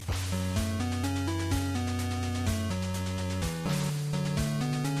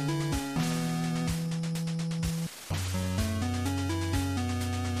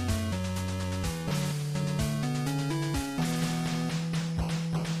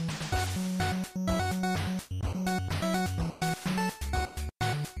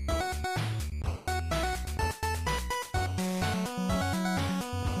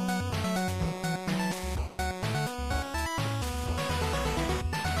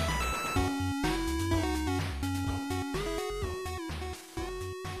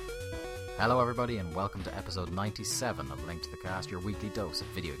Hello everybody and welcome to episode 97 of Link to the Cast, your weekly dose of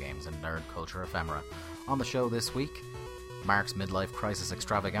video games and nerd culture ephemera. On the show this week, Mark's midlife crisis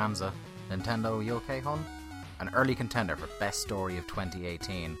extravaganza, Nintendo Yokai Hun, an early contender for Best Story of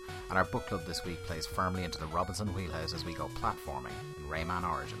 2018, and our book club this week plays firmly into the Robinson wheelhouse as we go platforming in Rayman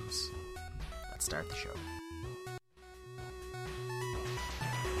Origins. Let's start the show.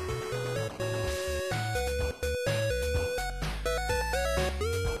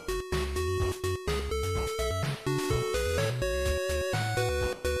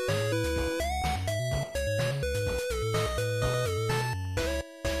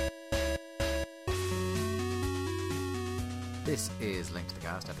 This is Link to the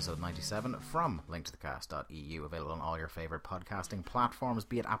Cast, episode 97, from linktothecast.eu, available on all your favourite podcasting platforms,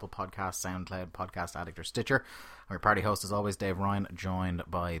 be it Apple Podcasts, SoundCloud, Podcast Addict, or Stitcher. Our party host, as always, Dave Ryan, joined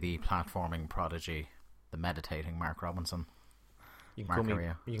by the platforming prodigy, the meditating Mark Robinson. You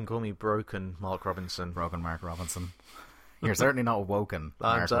can call me Broken Mark Robinson. Broken Mark Robinson. You're certainly not woken,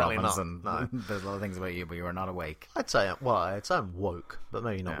 Mark Robinson. Not, no. There's a lot of things about you, but you are not awake. I'd say I'm woke, but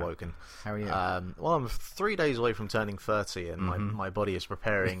maybe not woken. How are you? Well, I'm 3 days away from turning 30, and my body is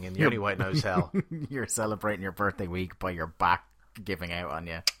preparing in the only way it knows how. You're celebrating your birthday week by your back giving out on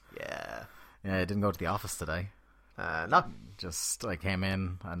you. Yeah. Yeah, I didn't go to the office today. No. Just, I came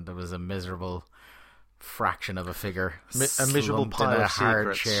in, and there was a miserable fraction of a figure a miserable pile in a of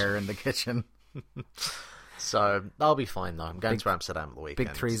hard secrets. chair in the kitchen. So, I'll be fine, though. I'm going to Amsterdam at the weekend.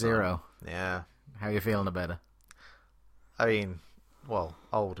 Big 3-0. So, yeah. How are you feeling about it? I mean, well,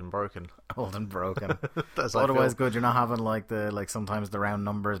 old and broken. Old and broken. That's Otherwise good, you're not having sometimes the round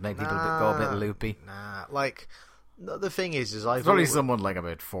numbers make people go a bit loopy. Nah, the thing is There's probably someone like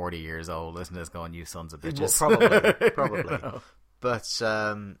about 40 years old listening to this going, you sons of bitches. Well, probably. But,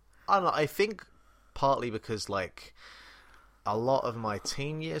 I don't know, I think partly because, a lot of my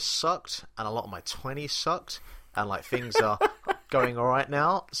teen years sucked, and a lot of my 20s sucked, and things are going all right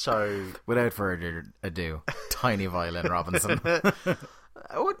now. So, without further ado, Tiny Violin Robinson. No,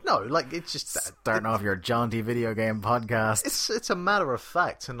 it's just starting off your jaunty video game podcast. It's a matter of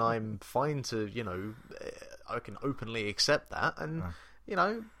fact, and I'm fine to I can openly accept that, and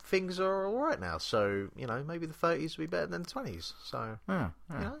things are all right now. So maybe the 30s will be better than the 20s. So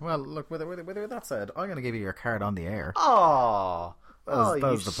well, look, with that said, I'm going to give you your card on the air. Oh, that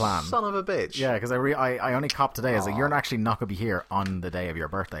was the plan. Son of a bitch. Yeah, because I only copped today. Is that you're actually not going to be here on the day of your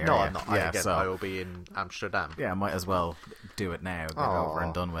birthday, No, are you? I'm not. Yeah, I will be in Amsterdam. Yeah, I might as well do it now. Get it over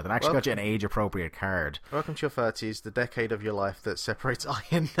and done with. And I actually got you an age-appropriate card. Welcome to your 30s, the decade of your life that separates I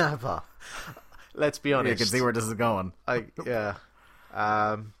and never. Let's be honest. You can see where this is going.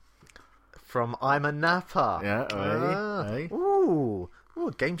 From I'm a Napper. Yeah. Ooh,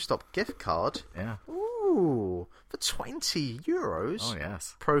 a GameStop gift card. Yeah. Ooh, for €20. Oh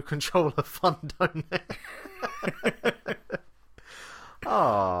yes. Pro Controller Fun Donate.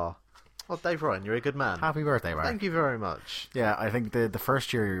 Oh. Well, Dave Ryan, you're a good man. Happy birthday, Mark. Thank you very much. Yeah, I think the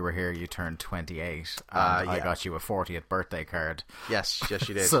first year you were here, you turned 28, and I got you a 40th birthday card. Yes, you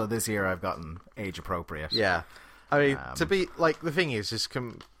did. So this year I've gotten age appropriate. Yeah. I mean, to be, the thing is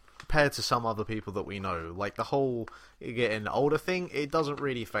compared to some other people that we know, the whole getting older thing, it doesn't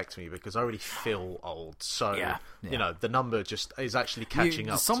really affect me because I already feel old. So, the number just is actually catching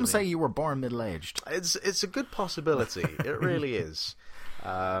up to me. Some say you were born middle-aged. It's a good possibility. It really is.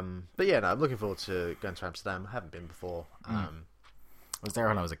 But yeah, no, I'm looking forward to going to Amsterdam. I haven't been before. I was there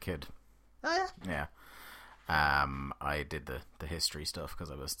when I was a kid. Oh, yeah? Yeah. I did the history stuff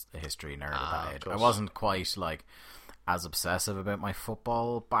because I was a history nerd at that age. I wasn't quite as obsessive about my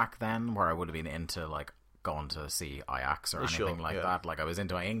football back then, where I would have been into going to see Ajax or anything that. I was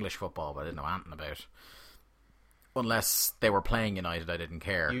into my English football, but I didn't know anything about. Unless they were playing United, I didn't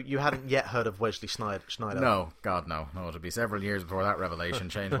care. You hadn't yet heard of Wesley Sneijder? No, God, no. No, it'll be several years before that revelation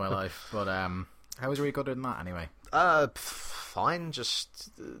changed my life. But how was your week other than that, anyway? Fine. Just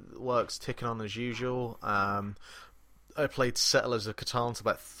work's ticking on as usual. I played Settlers of Catan until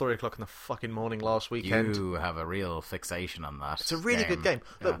about 3 o'clock in the fucking morning last weekend. You have a real fixation on that. It's a really good game.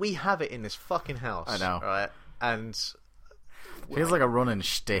 Look, we have it in this fucking house. I know. Right? And feels like a running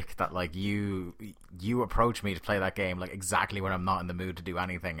shtick that you approach me to play that game exactly when I'm not in the mood to do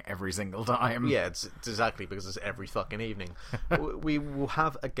anything every single time. Yeah, it's exactly because it's every fucking evening. We will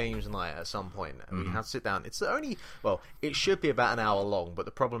have a games night at some point, and we have to sit down. It's it should be about an hour long, but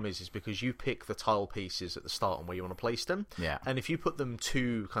the problem is because you pick the tile pieces at the start on where you want to place them. Yeah. And if you put them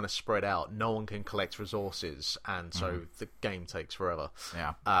too kind of spread out, no one can collect resources, and so the game takes forever.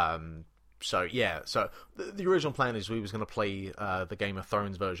 Yeah. So yeah, so the original plan is we was going to play the Game of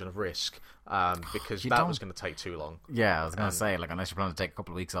Thrones version of Risk, because that was going to take too long. Yeah, I was going to say, like, unless you're planning to take a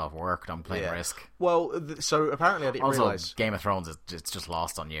couple of weeks off work, don't play Risk. Well, so apparently I didn't realize Game of Thrones it's just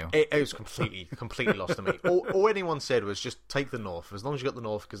lost on you. It was completely lost on me. All anyone said was just take the North, as long as you got the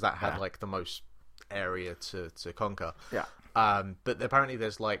North, because that had like the most area to conquer. Yeah. But apparently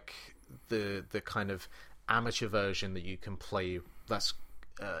there's like the kind of amateur version that you can play that's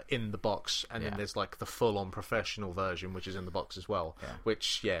in the box, and then there's like the full-on professional version which is in the box as well,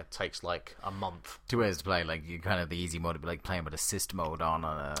 which takes like a month. 2 ways to play. Like, you kind of the easy mode would be like playing with assist mode on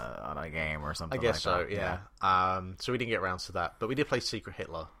a game or something. I guess like so. that. So we didn't get around to that, but we did play Secret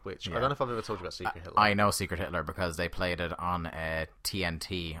Hitler, which I don't know if I've ever told you about Secret Hitler. I know Secret Hitler because they played it on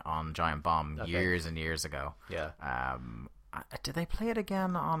TNT on Giant Bomb years and years ago. Did they play it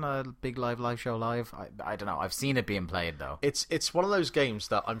again on a big live show live? I don't know. I've seen it being played though. It's one of those games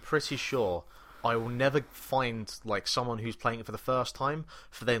that I'm pretty sure I will never find like someone who's playing it for the first time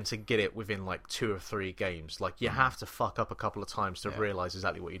for them to get it within like 2 or 3 games. Like, you have to fuck up a couple of times to realise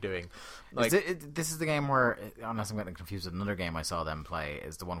exactly what you're doing. Like, this is the game where, unless I'm getting confused with another game I saw them play,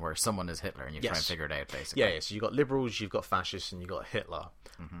 is the one where someone is Hitler and you try and figure it out, basically. Yeah, so you've got liberals, you've got fascists, and you've got Hitler.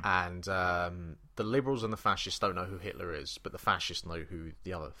 And the liberals and the fascists don't know who Hitler is, but the fascists know who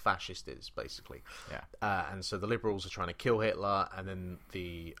the other fascist is, basically. And so the liberals are trying to kill Hitler, and then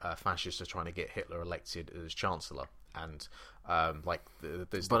the fascists are trying to get Hitler elected as chancellor. And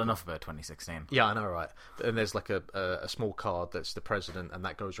there's enough about 2016. Yeah, I know, right? And there's like a small card that's the president, and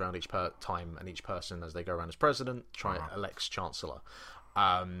that goes around each time, and each person as they go around as president elects chancellor.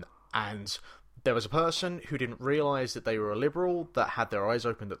 And there was a person who didn't realise that they were a liberal that had their eyes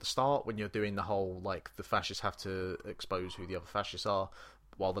opened at the start when you're doing the whole, like, the fascists have to expose who the other fascists are,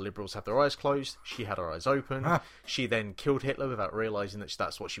 while the liberals have their eyes closed. She had her eyes open. She then killed Hitler without realising that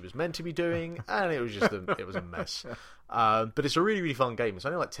that's what she was meant to be doing, and it was just it was a mess. But it's a really, really fun game. It's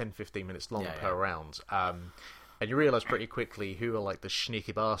only like 10-15 minutes long per round. And you realise pretty quickly who are like the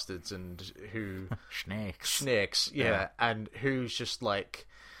sneaky bastards and who... Snakes, and who's just like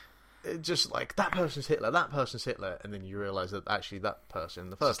that person's Hitler, and then you realise that actually that person in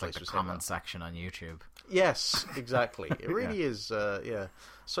the first place was Hitler. Comment section on YouTube. Yes, exactly. It really is,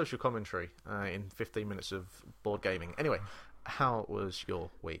 social commentary in 15 minutes of board gaming. Anyway, how was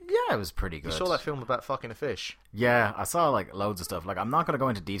your week? Yeah, it was pretty good. You saw that film about fucking a fish? Yeah, I saw like loads of stuff. Like, I'm not going to go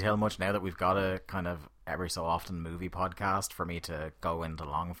into detail much now that we've got a kind of every so often movie podcast for me to go into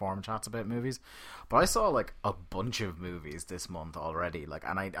long form chats about movies. But I saw like a bunch of movies this month already. Like,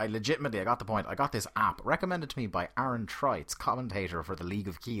 and I legitimately, I got the point. I got this app recommended to me by Aaron Treitz, commentator for the League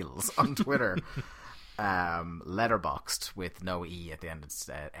of Keels on Twitter. Letterboxed with no E at the end. It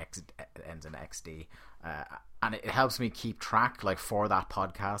ends in XD. And it helps me keep track, like for that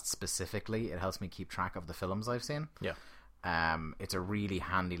podcast specifically, it helps me keep track of the films I've seen. Yeah. It's a really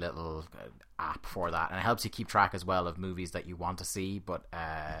handy little app for that, and it helps you keep track as well of movies that you want to see but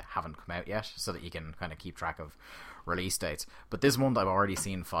haven't come out yet, so that you can kind of keep track of release dates. But this month I've already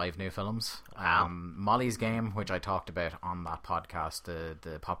seen 5 new films. Molly's Game, which I talked about on that podcast,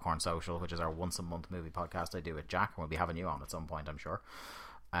 the Popcorn Social, which is our once a month movie podcast I do with Jack, and we'll be having you on at some point, I'm sure.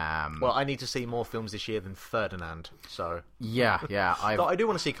 Well, I need to see more films this year than Ferdinand, so... Yeah. I do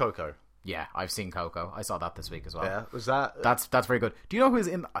want to see Coco. Yeah, I've seen Coco. I saw that this week as well. Yeah, was that... That's very good. Do you know who's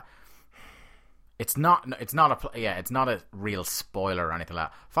in... It's not a real spoiler or anything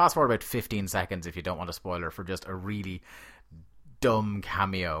like that. Fast forward about 15 seconds if you don't want a spoiler for just a really dumb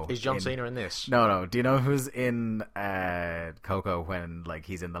cameo. Is John Cena in this? No. Do you know who's in Coco when like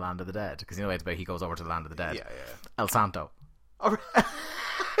he's in the Land of the Dead? Because you know it's about he goes over to the Land of the Dead. Yeah. El Santo.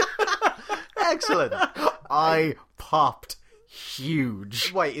 Excellent. I popped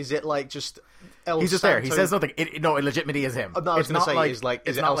huge. Wait, is it like just He's just Santo... there. He says nothing. It legitimately is him. No, I was going to say, like,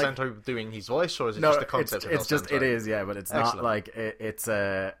 is it El Santo doing his voice, or is it just the concept of El Santo? It is, yeah, but it's Excellent. Not like it's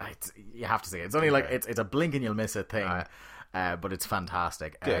you have to see it. It's only like it's a blink and you'll miss it thing. Right. But it's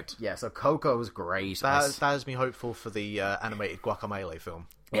fantastic. Good. Yeah, so Coco's great. That has me hopeful for the animated Guacamelee film.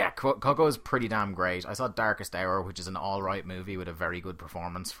 Yeah, Coco is pretty damn great. I saw Darkest Hour, which is an alright movie with a very good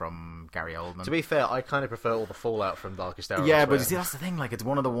performance from Gary Oldman. To be fair, I kind of prefer all the fallout from Darkest Hour. Yeah, but you see, that's the thing. Like, it's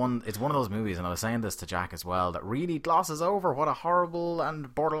one of those movies, and I was saying this to Jack as well, that really glosses over what a horrible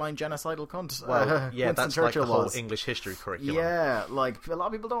and borderline genocidal cunt. Well, yeah, Winston that's Churchill like the whole was. English history curriculum. Yeah, like a lot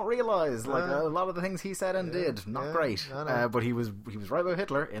of people don't realise. Like a lot of the things he said and did, not great. But he was right about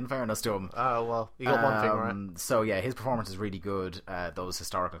Hitler. In fairness to him. Oh well, you got one thing right. So yeah, his performance is really good. Those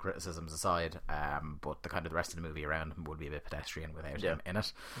historical criticisms aside, but the kind of the rest of the movie around him would be a bit pedestrian without him in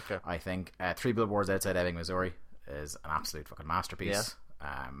it. Okay. I think 3 Billboards Outside Ebbing, Missouri is an absolute fucking masterpiece.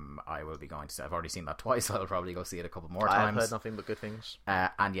 I will be going to see. I've already seen that twice. I'll probably go see it a couple more I times. have heard nothing but good things.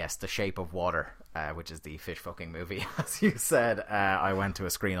 And yes, The Shape of Water, which is the fish fucking movie, as you said. I went to a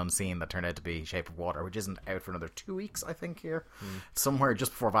screen unseen that turned out to be Shape of Water, which isn't out for another 2 weeks, I think, here. Somewhere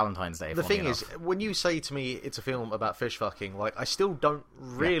just before Valentine's Day. The thing is, when you say to me it's a film about fish fucking, like, I still don't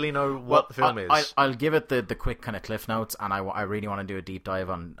really know what the film is. I'll give it the quick kind of cliff notes, and I really want to do a deep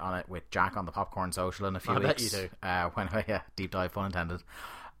dive on it with Jack on the Popcorn Social in a few weeks. I bet you do. Deep dive, pun intended.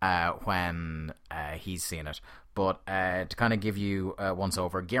 When he's seen it. But to kind of give you a once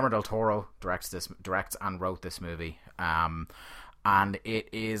over, Guillermo del Toro directs and wrote this movie, and it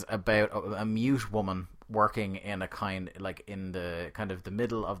is about a mute woman working in in the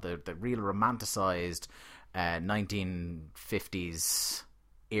middle of the real romanticized 1950s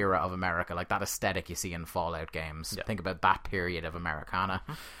era of America, like that aesthetic you see in Fallout games. Think about that period of Americana.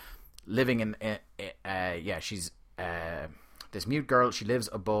 Living in she's this mute girl. She lives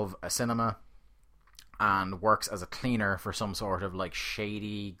above a cinema and works as a cleaner for some sort of like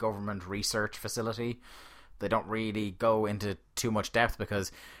shady government research facility. They don't really go into too much depth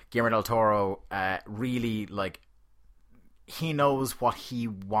because Guillermo del Toro really, like, he knows what he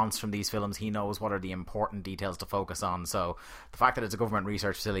wants from these films. He knows what are the important details to focus on. So the fact that it's a government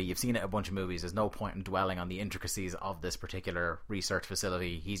research facility, you've seen it in a bunch of movies. There's no point in dwelling on the intricacies of this particular research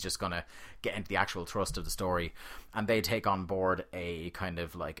facility. He's just going to get into the actual thrust of the story. And they take on board a kind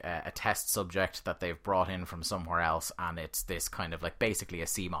of like a test subject that they've brought in from somewhere else. And it's this kind of like basically a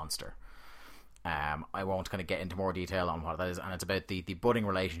sea monster. I won't kind of get into more detail on what that is. And it's about the budding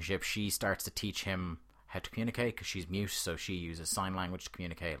relationship. She starts to teach him how to communicate because she's mute, so she uses sign language to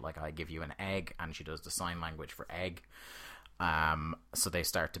communicate. Like, I give you an egg, and she does the sign language for egg. So they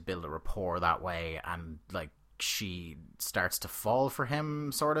start to build a rapport that way, and like she starts to fall for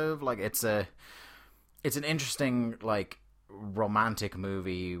him, sort of. Like, it's an interesting like romantic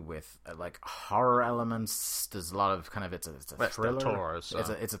movie with like horror elements. There's a lot of kind of it's a thriller.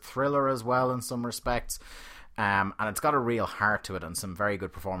 It's a thriller as well in some respects. And it's got a real heart to it, and some very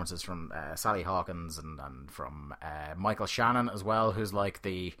good performances from Sally Hawkins and from Michael Shannon as well, who's like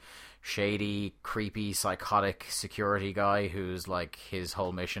the shady, creepy, psychotic security guy who's like, his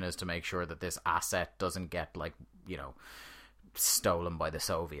whole mission is to make sure that this asset doesn't get, like, you know, stolen by the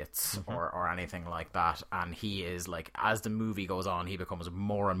Soviets or anything like that. And he is like, as the movie goes on, he becomes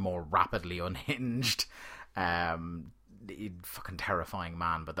more and more rapidly unhinged. Fucking terrifying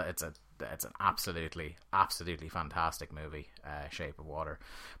man, but it's an absolutely fantastic movie, Shape of Water.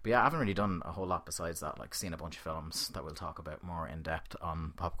 But yeah, I haven't really done a whole lot besides that, like seen a bunch of films that we'll talk about more in depth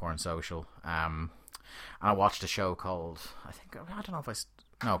on Popcorn Social. And I watched a show called, I don't know if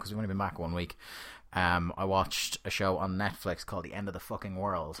because we've only been back 1 week. I watched a show on Netflix called The End of the Fucking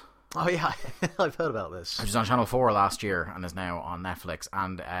World. Oh yeah, I've heard about this. Which was on Channel 4 last year and is now on Netflix.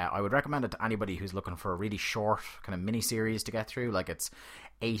 And I would recommend it to anybody who's looking for a really short kind of mini-series to get through. Like, it's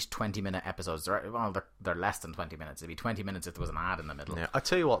 8 20-minute episodes. They're less than 20 minutes. It'd be 20 minutes if there was an ad in the middle. Yeah, I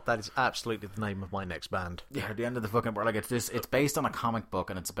tell you what, that is absolutely the name of my next band. Yeah, The End of the Fucking World. Like, it's based on a comic book,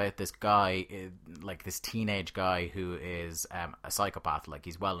 and it's about this guy, like this teenage guy who is a psychopath. Like,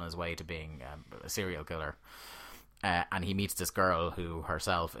 he's well on his way to being a serial killer. And he meets this girl who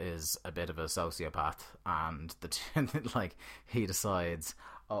herself is a bit of a sociopath, and like, he decides,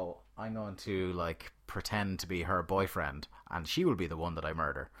 oh, I'm going to like pretend to be her boyfriend, and she will be the one that I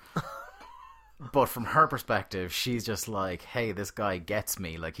murder. But from her perspective, she's just like, hey, this guy gets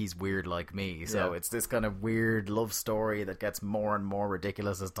me, like, he's weird like me. So it's this kind of weird love story that gets more and more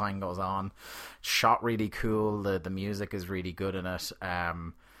ridiculous as time goes on. Shot really cool, the music is really good in it,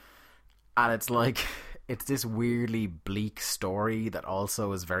 and it's like, it's this weirdly bleak story that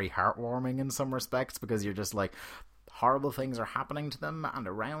also is very heartwarming in some respects, because you're just like, horrible things are happening to them and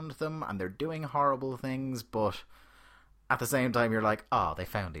around them, and they're doing horrible things, but at the same time you're like, oh, they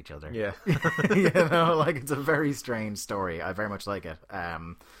found each other. Yeah. You know, like, it's a very strange story. I very much like it.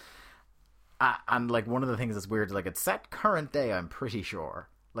 And like, one of the things that's weird, like, it's set current day, I'm pretty sure.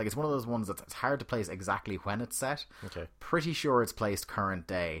 Like, it's one of those ones that's, it's hard to place exactly when it's set. Okay. Pretty sure it's placed current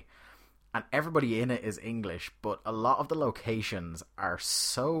day. And everybody in it is English, but a lot of the locations are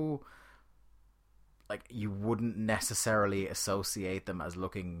so, like, you wouldn't necessarily associate them as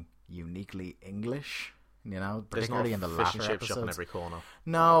looking uniquely English, you know, particularly in the latter episodes. There's no fish and chip shop in every corner.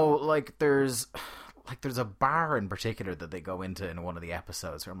 No, like, there's a bar in particular that they go into in one of the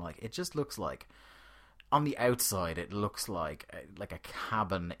episodes where I'm like, it just looks like, on the outside, it looks like a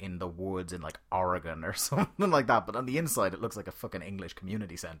cabin in the woods in, like, Oregon or something like that. But on the inside, it looks like a fucking English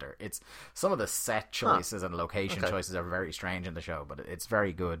community center. It's, some of the set choices and location choices are very strange in the show, but it's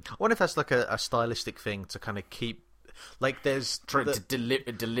very good. I wonder if that's like a stylistic thing to kind of keep like there's to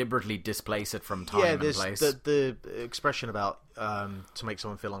deliberately displace it from time and place. The expression about to make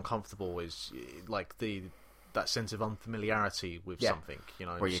someone feel uncomfortable is like that sense of unfamiliarity with something,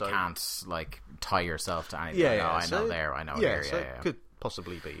 where you can't like tie yourself to anything. I know here. It could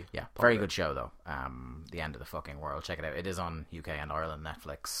possibly be. Yeah, very good show though. The End of the Fucking World. Check it out. It is on UK and Ireland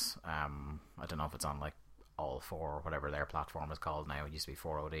Netflix. I don't know if it's on like all four or whatever their platform is called now. It used to be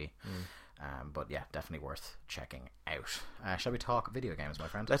 4OD. But yeah, definitely worth checking out. Shall we talk video games, my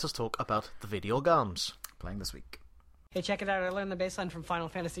friend? Let us talk about the video games playing this week. Hey, check it out. I learned the bass line from Final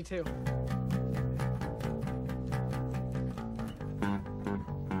Fantasy II.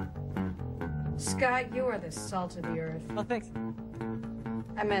 Scott, you are the salt of the earth. Oh, thanks.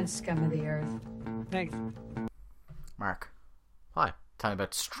 I meant scum of the earth. Thanks. Mark. Hi. Tell me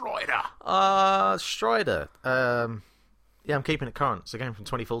about Strider. Strider. Yeah, I'm keeping it current. It's a game from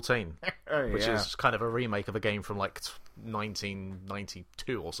 2014, which is kind of a remake of a game from like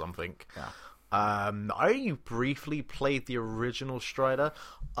 1992 or something. Yeah. I briefly played the original Strider.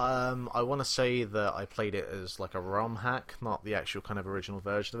 I want to say that I played it as like a ROM hack, not the actual kind of original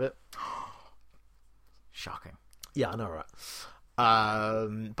version of it. Shocking. Yeah, I know, right?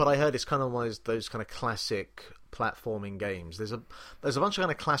 But I heard it's kind of one of those kind of classic platforming games. There's a bunch of kind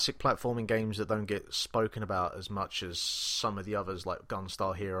of classic platforming games that don't get spoken about as much as some of the others, like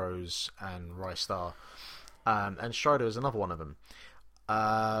Gunstar Heroes and Rystar. And Strider is another one of them.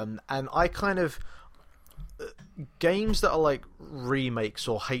 And I kind of games that are like remakes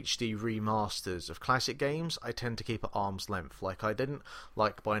or HD remasters of classic games, I tend to keep at arm's length. Like I didn't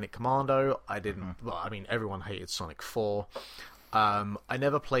like Bionic Commando. I didn't. Well, I mean, everyone hated Sonic 4. I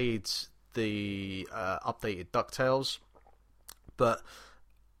never played the updated DuckTales, but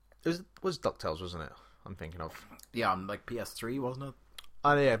it was DuckTales, wasn't it? I'm thinking of. Yeah, on like PS3, wasn't it?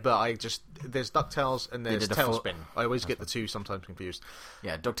 Oh yeah, but there's DuckTales and there's Tailspin. I always get the two sometimes confused.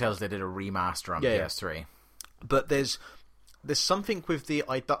 Yeah, DuckTales, they did a remaster on PS3. But there's something with the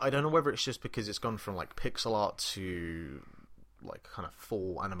I don't know whether it's just because it's gone from like pixel art to like kind of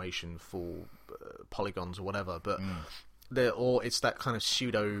full animation, full polygons or whatever, but or it's that kind of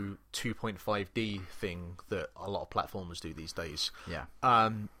pseudo 2.5D thing that a lot of platformers do these days. Yeah.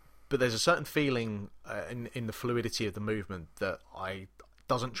 But there's a certain feeling in the fluidity of the movement that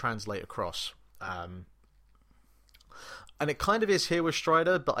doesn't translate across. And it kind of is here with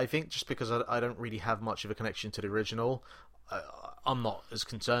Strider, but I think just because I don't really have much of a connection to the original, I'm not as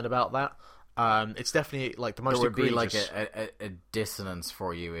concerned about that. It's definitely like the most egregious. There would be like a dissonance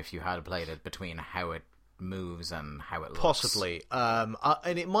for you if you had played it between how it moves and how it looks. Possibly.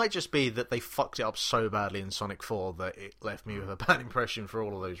 And it might just be that they fucked it up so badly in Sonic 4 that it left me with a bad impression for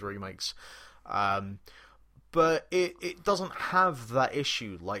all of those remakes. But it doesn't have that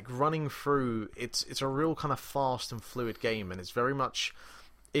issue. Like running through, it's a real kind of fast and fluid game, and it's very much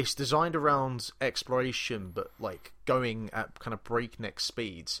it's designed around exploration, but like going at kind of breakneck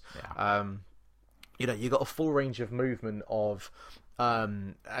speeds. Yeah. You got a full range of movement of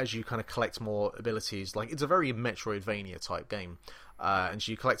as you kind of collect more abilities. Like it's a very Metroidvania type game, and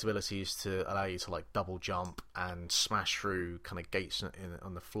so you collect abilities to allow you to like double jump and smash through kind of gates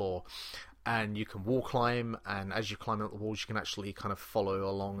on the floor. And you can wall climb, and as you climb up the walls, you can actually kind of follow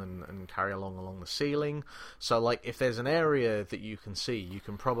along and carry along the ceiling. So, like, if there's an area that you can see, you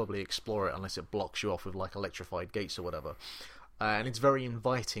can probably explore it unless it blocks you off with, like, electrified gates or whatever. And it's very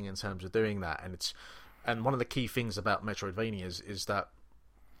inviting in terms of doing that. And one of the key things about Metroidvanias is that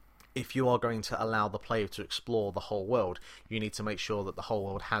if you are going to allow the player to explore the whole world, you need to make sure that the whole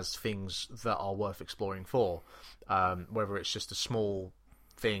world has things that are worth exploring for. Whether it's just a small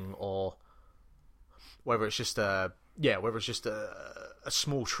thing or whether it's just a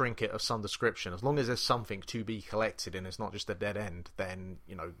small trinket of some description, as long as there's something to be collected and it's not just a dead end, then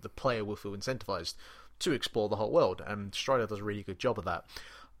the player will feel incentivized to explore the whole world. And Strider does a really good job of that.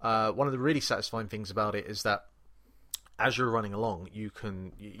 One of the really satisfying things about it is that as you're running along, you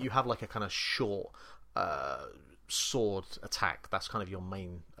have like a kind of short sword attack. That's kind of your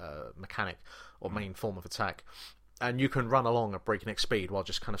main mechanic or main form of attack. And you can run along at breakneck speed while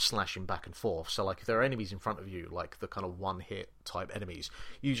just kind of slashing back and forth. So, like, if there are enemies in front of you, like the kind of one-hit type enemies,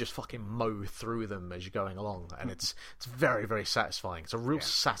 you just fucking mow through them as you're going along. And it's very, very satisfying. It's a real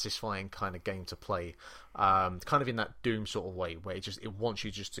satisfying kind of game to play. Kind of in that Doom sort of way, where it wants you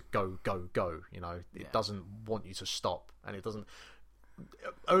just to go, go, go. It doesn't want you to stop. And it doesn't...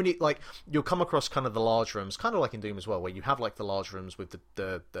 Only like you'll come across kind of the large rooms, kind of like in Doom as well, where you have like the large rooms with the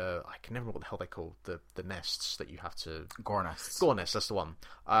I can never remember what the hell they're called, the nests that you have to Gore nests. Gore nests, that's the one.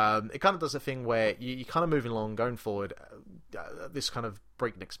 It kind of does a thing where you're kind of moving along, going forward, this kind of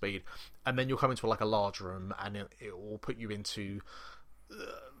breakneck speed, and then you'll come into like a large room, and it will put you into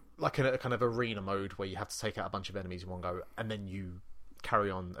like a kind of arena mode where you have to take out a bunch of enemies in one go, and then you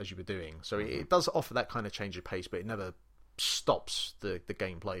carry on as you were doing. So it does offer that kind of change of pace, but it never stops the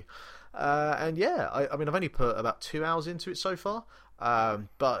gameplay. And yeah, I mean, I've only put about 2 hours into it so far,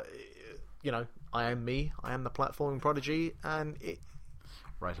 but you know, I am the platforming prodigy, and it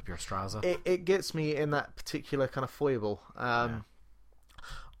right up your Strauza. It gets me in that particular kind of foible.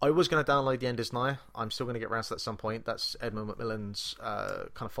 I was going to download The End Is Nigh. I'm still going to get around to that at some point. That's Edmund Macmillan's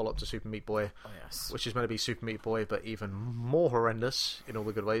kind of follow-up to Super Meat Boy. Oh, yes. Which is going to be Super Meat Boy, but even more horrendous in all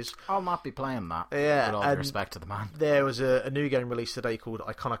the good ways. I'll not be playing that. Yeah, with all due respect to the man. There was a new game released today called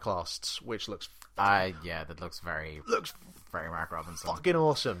Iconoclasts, which looks... that looks very Mark Robinson. Fucking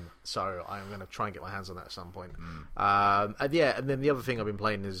awesome. So I'm going to try and get my hands on that at some point. And then the other thing I've been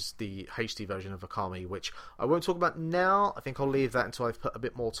playing is the HD version of Akami, which I won't talk about now. I think I'll leave that until I've put a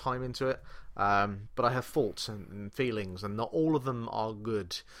bit more time into it. But I have faults and feelings, and not all of them are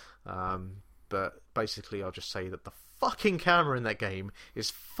good. But basically I'll just say that the fucking camera in that game is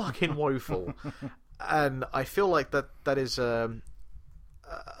fucking woeful. And I feel like that is...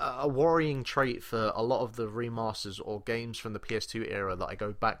 a worrying trait for a lot of the remasters or games from the PS2 era that I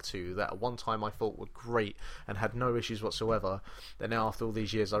go back to, that at one time I thought were great and had no issues whatsoever. Then now after all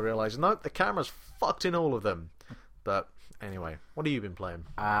these years I realise, nope, the camera's fucked in all of them. But anyway, what have you been playing?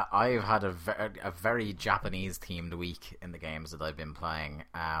 I've had a very Japanese themed week in the games that I've been playing.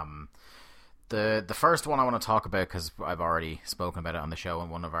 The first one I want to talk about, because I've already spoken about it on the show and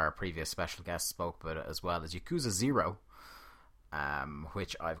one of our previous special guests spoke about it as well, is Yakuza 0.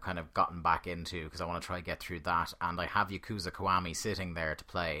 Which I've kind of gotten back into because I want to try and get through that, and I have Yakuza Kiwami sitting there to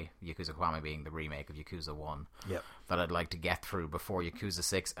play, Yakuza Kiwami being the remake of Yakuza 1, that I'd like to get through before Yakuza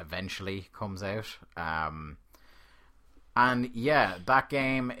 6 eventually comes out. And yeah, that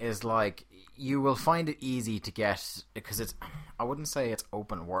game is like, you will find it easy to get, because it's, I wouldn't say it's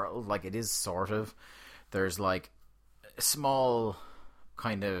open world, like it is sort of, there's like small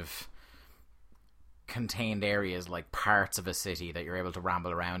kind of contained areas, like parts of a city that you're able to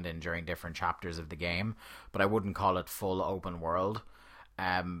ramble around in during different chapters of the game, but I wouldn't call it full open world.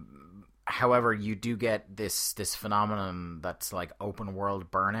 However, you do get this phenomenon that's like open world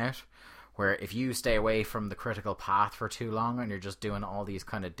burnout, where if you stay away from the critical path for too long and you're just doing all these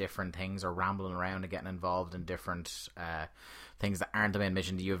kind of different things or rambling around and getting involved in different things that aren't the main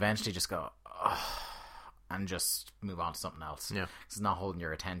mission, you eventually just go, oh, and just move on to something else. Yeah, it's not holding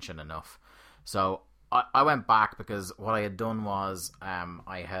your attention enough. So I went back because what I had done was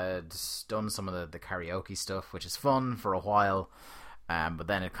I had done some of the karaoke stuff, which is fun for a while, but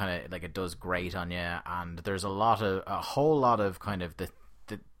then it kind of like it does grate on you, and there's a whole lot of kind of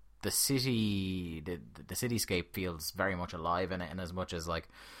the city, the cityscape feels very much alive in it, in as much as like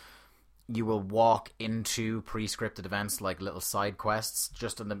you will walk into pre-scripted events like little side quests,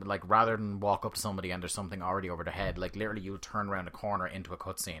 just in the, like, rather than walk up to somebody and there's something already over their head, like literally you'll turn around a corner into a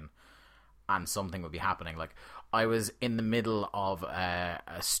cutscene and something would be happening. Like, I was in the middle of a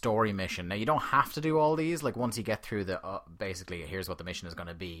story mission. Now, you don't have to do all these. Like, once you get through the basically, here's what the mission is going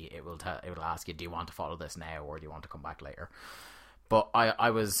to be, it will ask you, do you want to follow this now or do you want to come back later? But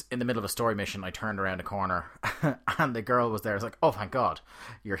I was in the middle of a story mission. I turned around a corner and the girl was there. I was like, oh, thank God,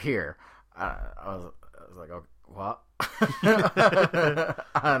 you're here. I was like, oh, what?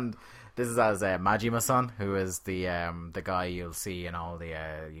 And this is as Majima-san, who is the guy you'll see in all the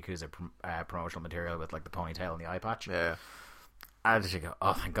Yakuza promotional material with like the ponytail and the eye patch. Yeah. And she go,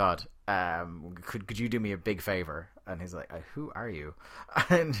 oh, thank God. Could you do me a big favor? And he's like, who are you?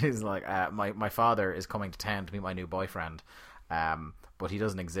 And he's like, my father is coming to town to meet my new boyfriend. But he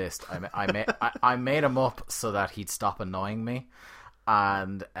doesn't exist. I made him up so that he'd stop annoying me.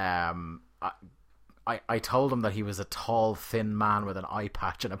 And I told him that he was a tall, thin man with an eye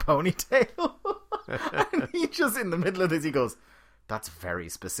patch and a ponytail. And he just, in the middle of this, he goes, that's very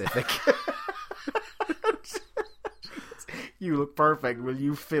specific. You look perfect. Will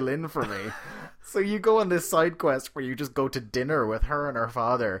you fill in for me? So you go on this side quest where you just go to dinner with her and her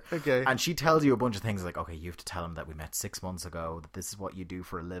father. Okay. And she tells you a bunch of things like, okay, you have to tell him that we met 6 months ago, that this is what you do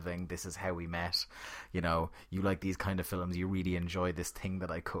for a living, this is how we met. You know, you like these kind of films, you really enjoy this thing that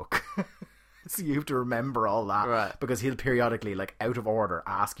I cook. So you have to remember all that. Right. Because he'll periodically, like, out of order,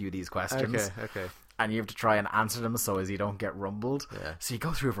 ask you these questions. Okay. And you have to try and answer them so as you don't get rumbled. Yeah. So you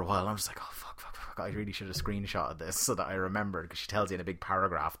go through for a while and I'm just like, oh, fuck. I really should have screenshotted this so that I remembered, because she tells you in a big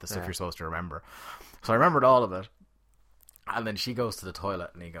paragraph the stuff you're supposed to remember. So I remembered all of it. And then she goes to the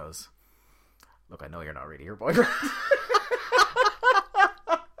toilet and he goes, look, I know you're not really her boyfriend.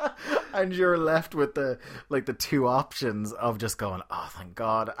 And you're left with the two options of just going, oh, thank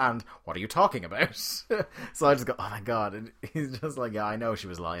God, and what are you talking about? So I just go, oh, thank God. And he's just like, yeah, I know she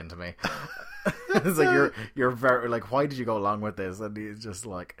was lying to me. It's like, you're very, like, why did you go along with this? And he's just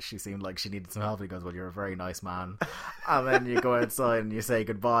like, she seemed like she needed some help. And he goes, well, you're a very nice man. And then you go outside and you say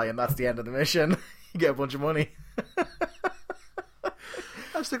goodbye, and that's the end of the mission. You get a bunch of money.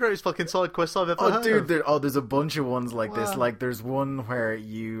 That's the greatest fucking side quest I've ever heard. Dude, there's a bunch of ones like this. Like, there's one where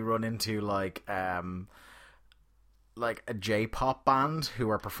you run into like a J-pop band who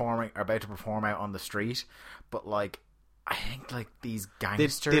are about to perform out on the street, but like, I think like these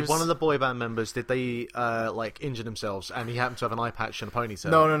gangsters. Did one of the boy band members, did they like injure themselves, and he happened to have an eye patch and a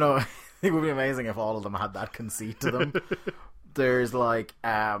ponytail? No. It would be amazing if all of them had that conceit to them. There's like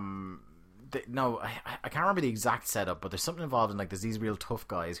no, I can't remember the exact setup, but there's something involved in like there's these real tough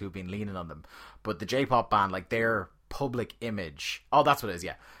guys who've been leaning on them. But the J-pop band, like their public image, oh, that's what it is,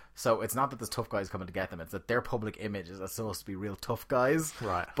 yeah. So it's not that there's tough guys coming to get them; it's that their public image is supposed to be real tough guys,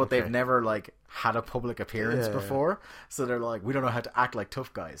 right? But they've never like had a public appearance before, so they're like, we don't know how to act like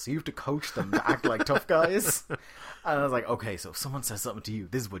tough guys. So you have to coach them to act like tough guys. And I was like, okay, so if someone says something to you,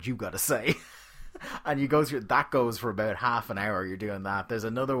 this is what you got to say. And you go through that, goes for about half an hour. You're doing that. There's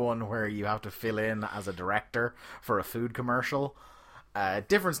another one where you have to fill in as a director for a food commercial,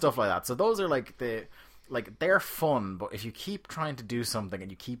 different stuff like that. So those are like they're fun, but if you keep trying to do something and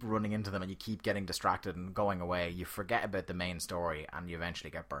you keep running into them and you keep getting distracted and going away, you forget about the main story and you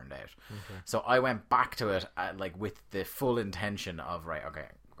eventually get burned out. Okay. So I went back to it like with the full intention of, right, okay,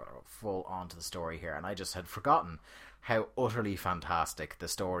 I'm going to go full on to the story here, and I just had forgotten how utterly fantastic the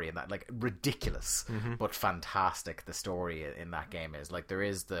story in that, like, ridiculous but fantastic the story in that game is. Like, there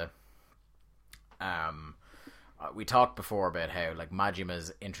is the we talked before about how like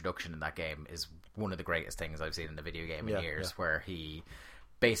Majima's introduction in that game is one of the greatest things I've seen in a video game in years, where he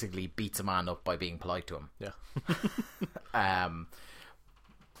basically beats a man up by being polite to him.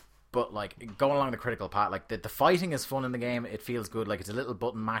 But like, going along the critical path, like the fighting is fun in the game. It feels good. Like, it's a little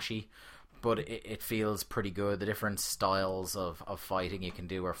button mashy, but it feels pretty good. The different styles of fighting you can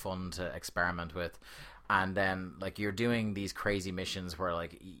do are fun to experiment with. And then like, you're doing these crazy missions where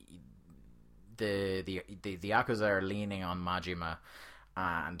like the Yakuza are leaning on Majima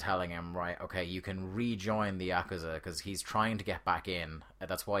and telling him, right, okay, you can rejoin the Yakuza because he's trying to get back in.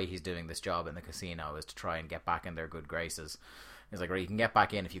 That's why he's doing this job in the casino, is to try and get back in their good graces. He's like, right, you can get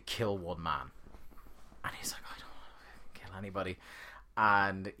back in if you kill one man. And he's like, I don't want to kill anybody.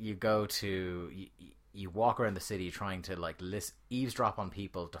 And you go to you walk around the city trying to like eavesdrop on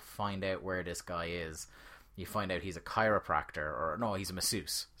people to find out where this guy is. You find out he's a chiropractor, or no, he's a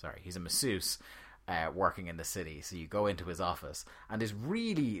masseuse. Sorry, he's a masseuse working in the city. So you go into his office, and this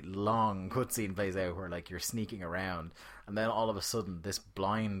really long cutscene plays out where like you're sneaking around, and then all of a sudden this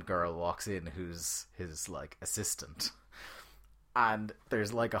blind girl walks in who's his like assistant. And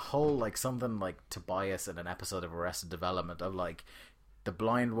there's like a whole like something like Tobias in an episode of Arrested Development of like, the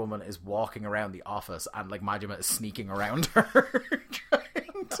blind woman is walking around the office and like Majima is sneaking around her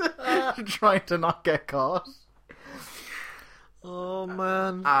trying to not get caught. Oh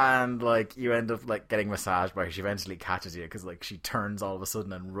man. And like, you end up like getting massaged by her. She eventually catches you because like she turns all of a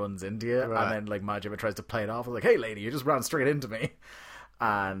sudden and runs into you, right. And then like Majima tries to play it off like, hey lady, you just ran straight into me.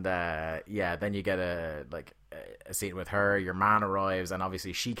 And then you get a scene with her. Your man arrives, and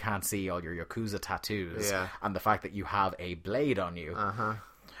obviously she can't see all your Yakuza tattoos and the fact that you have a blade on you.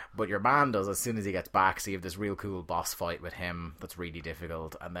 But your man does as soon as he gets back. So you have this real cool boss fight with him that's really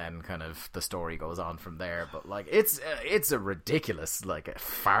difficult, and then kind of the story goes on from there. But like, it's a ridiculous like a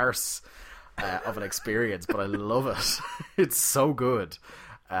farce of an experience, but I love it. It's so good.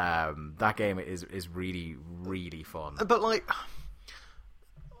 That game is really, really fun. But like,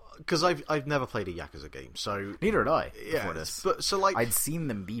 because I've never played a Yakuza game, so neither had I before this. But so like, I'd seen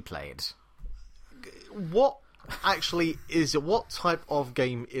them be played. What actually is it? What type of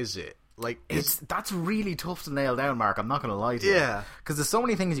game is it? Like, that's really tough to nail down, Mark. I'm not going to lie to you. Yeah, because there's so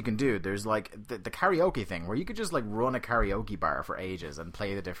many things you can do. There's like the karaoke thing, where you could just like run a karaoke bar for ages and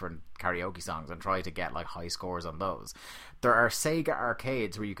play the different karaoke songs and try to get like high scores on those. There are Sega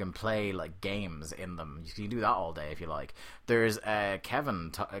arcades where you can play like games in them. You can do that all day if you like. There's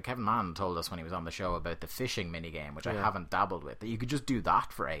Kevin Mann told us when he was on the show about the fishing minigame, which I haven't dabbled with, that you could just do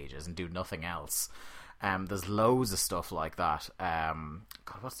that for ages and do nothing else. There's loads of stuff like that.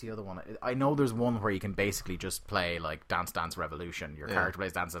 God, what's the other one? I know there's one where you can basically just play like Dance Dance Revolution. Your character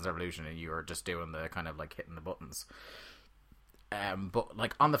plays Dance Dance Revolution, and you're just doing the kind of like hitting the buttons. But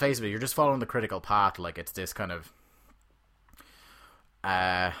like, on the face of it, you're just following the critical path. Like, it's this kind of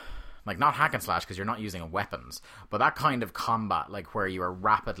like not hack and slash because you're not using weapons, but that kind of combat, like where you are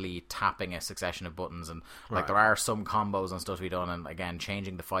rapidly tapping a succession of buttons, and like there are some combos and stuff to be done, and again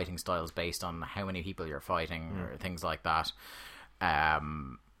changing the fighting styles based on how many people you're fighting or things like that.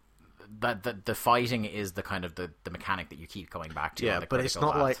 That the fighting is the kind of the mechanic that you keep going back to. Yeah, but it's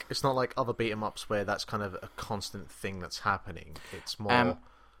not like other beat 'em ups where that's kind of a constant thing that's happening. It's more.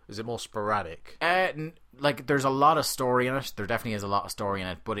 Is it more sporadic? Like there's a lot of story in it. There definitely is a lot of story in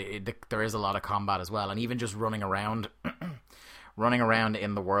it, but there is a lot of combat as well, and even just running around. Running around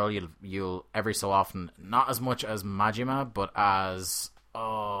in the world, you'll every so often, not as much as Majima, but as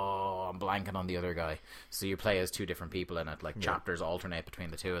I'm blanking on the other guy. So you play as two different people in it. Like chapters alternate between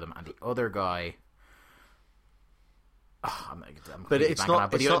the two of them, and the other guy. I'm but it's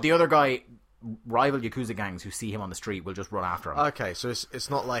not. But the other guy, rival Yakuza gangs who see him on the street will just run after him. Okay, so it's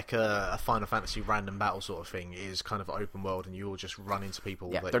not like a Final Fantasy random battle sort of thing. It is kind of open world, and you all just run into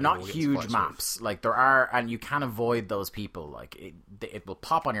people. Yeah, that they're not huge maps. With. Like there are, and you can avoid those people. Like it will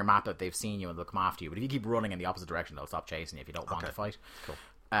pop on your map that they've seen you and they'll come after you. But if you keep running in the opposite direction, they'll stop chasing you if you don't want to fight. Cool.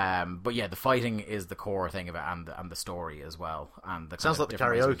 But yeah, the fighting is the core thing of it, and the story as well. And the sounds like the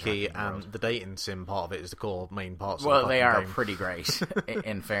karaoke and the dating sim part of it is the core main parts. Well, of the they are game. pretty great.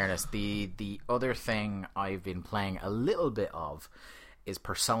 In fairness, the other thing I've been playing a little bit of is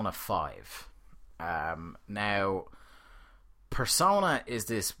Persona 5. Now, Persona is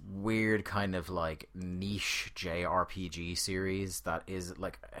this weird kind of like niche JRPG series that is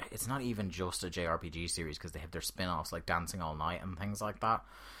like, it's not even just a JRPG series because they have their spin-offs like Dancing All Night and things like that.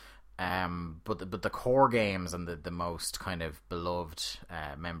 But the core games and the most kind of beloved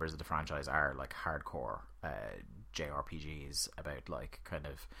members of the franchise are like hardcore JRPGs about like kind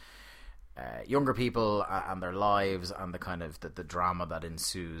of younger people and their lives and the kind of the drama that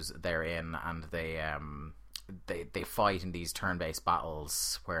ensues therein, and they fight in these turn-based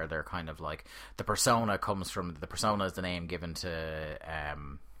battles where they're kind of like the persona is the name given to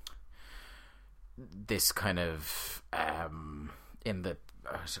this kind of in the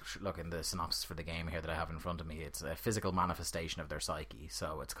synopsis for the game here that I have in front of me, it's a physical manifestation of their psyche,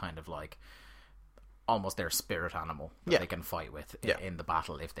 so it's kind of like almost their spirit animal that they can fight with in the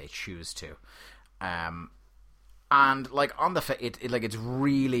battle if they choose to. And like on the it's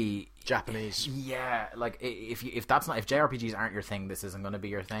really Japanese. Yeah, like if JRPGs aren't your thing, this isn't going to be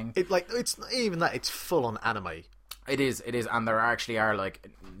your thing. It's not even that. It's full on anime. It is, and there actually are like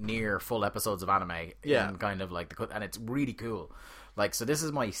near full episodes of anime. Yeah, in kind of like and it's really cool. Like, so this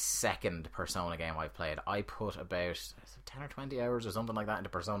is my second Persona game I've played. I put about 10 or 20 hours or something like that into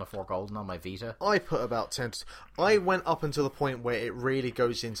Persona 4 Golden on my Vita. I put about 10. I went up until the point where it really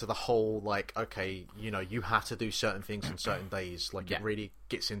goes into the whole, like, okay, you know, you have to do certain things on certain days. Like, it really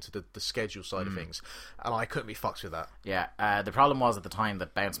gets into the schedule side of things. And I couldn't be fucked with that. Yeah, the problem was at the time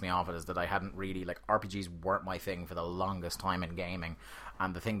that bounced me off it is that I hadn't really, like, RPGs weren't my thing for the longest time in gaming.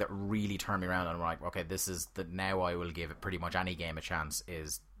 And the thing that really turned me around and I'm like, okay, this is now I will give it pretty much any game a chance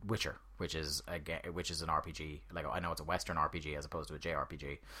is Witcher, which is an RPG. Like, I know it's a Western RPG as opposed to a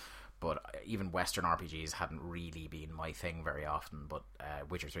JRPG, but even Western RPGs hadn't really been my thing very often. But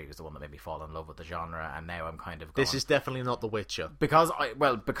Witcher 3 was the one that made me fall in love with the genre, and now I'm kind of going, this is definitely not The Witcher because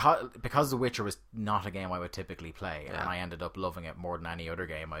The Witcher was not a game I would typically play, and I ended up loving it more than any other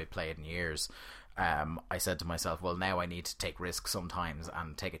game I played in years. I said to myself, well, now I need to take risks sometimes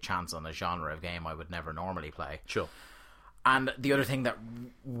and take a chance on a genre of game I would never normally play. Sure. And the other thing that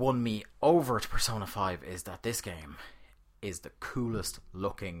won me over to Persona 5 is that this game is the coolest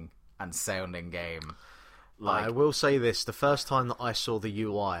looking and sounding game. Like, I will say this, the first time that I saw the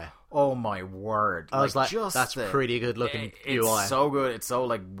UI, oh my word, I was like, that's pretty good looking UI. It's so good. It's so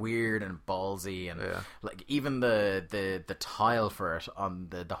like weird and ballsy, and like even the tile for it on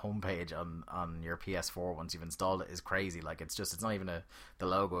the homepage on your PS4 once you've installed it is crazy. Like it's not even the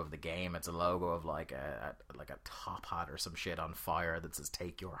logo of the game. It's a logo of like a top hat or some shit on fire that says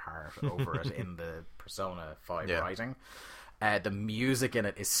 "Take Your Heart" over it in the Persona 5 writing. The music in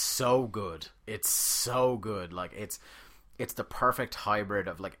it is so good. It's so good. Like it's the perfect hybrid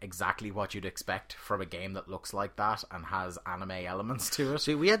of like exactly what you'd expect from a game that looks like that and has anime elements to it.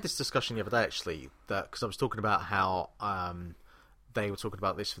 See, we had this discussion the other day actually, that because I was talking about how they were talking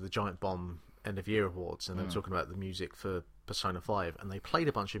about this for the Giant Bomb End of Year Awards, and they were talking about the music for Persona 5, and they played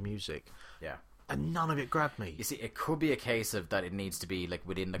a bunch of music. Yeah. And none of it grabbed me. You see, it could be a case of that it needs to be like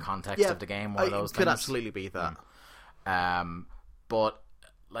within the context of the game. One of those it could things. absolutely be that. But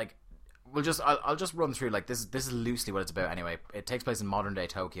like I'll just run through like this is loosely what it's about anyway. It takes place in modern day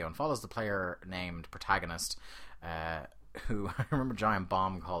Tokyo and follows the player named protagonist who I remember Giant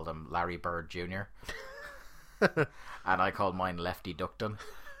Bomb called him Larry Bird Jr. and I called mine Lefty Duckton.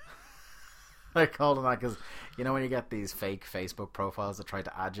 I called them that because you know when you get these fake Facebook profiles that try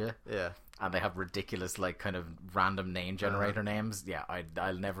to add you, Yeah. and they have ridiculous like kind of random name generator names. Yeah,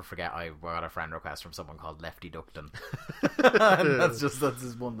 I'll never forget. I got a friend request from someone called Lefty Duckton. And that's just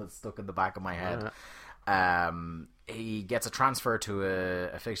one that's stuck in the back of my head. He gets a transfer to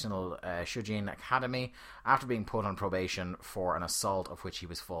a fictional Shujin Academy after being put on probation for an assault of which he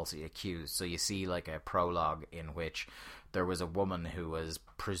was falsely accused. So you see like a prologue in which there was a woman who was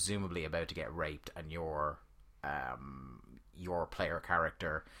presumably about to get raped, and your player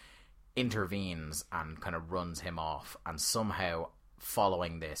character intervenes and kind of runs him off, and somehow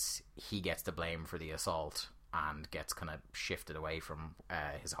following this he gets the blame for the assault and gets kind of shifted away from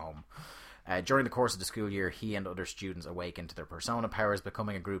his home. During the course of the school year, he and other students awaken to their persona powers,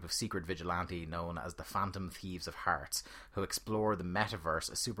 becoming a group of secret vigilante known as the Phantom Thieves of Hearts, who explore the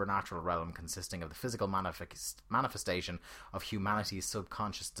metaverse, a supernatural realm consisting of the physical manifestation of humanity's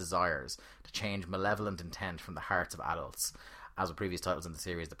subconscious desires to change malevolent intent from the hearts of adults. As with previous titles in the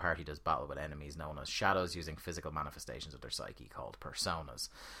series, the party does battle with enemies known as shadows using physical manifestations of their psyche called personas.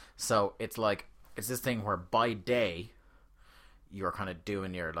 So it's like, it's this thing where by day you're kind of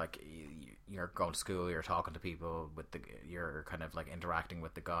doing your like, you're going to school, you're talking to people, you're kind of like interacting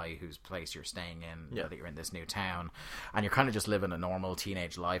with the guy whose place you're staying in, that you're in this new town, and you're kind of just living a normal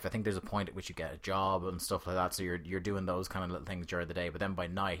teenage life. I think there's a point at which you get a job and stuff like that, so you're doing those kind of little things during the day, but then by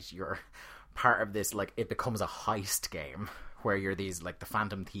night you're part of this, like, it becomes a heist game where you're these like the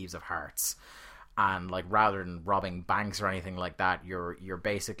Phantom Thieves of Hearts, and like rather than robbing banks or anything like that, you're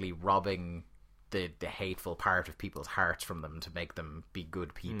basically robbing the hateful part of people's hearts from them to make them be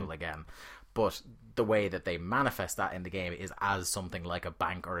good people again. But the way that they manifest that in the game is as something like a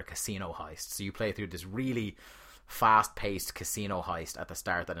bank or a casino heist. So you play through this really fast-paced casino heist at the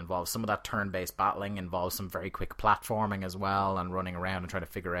start that involves some of that turn-based battling, involves some very quick platforming as well, and running around and trying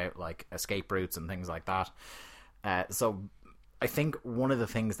to figure out like escape routes and things like that. So I think one of the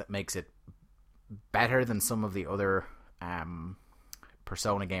things that makes it better than some of the other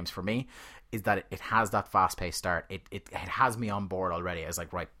Persona games for me is that it has that fast-paced start. It has me on board already. I was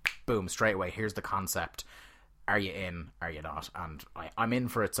like, right, boom, straight away, here's the concept. Are you in? Are you not? And I'm in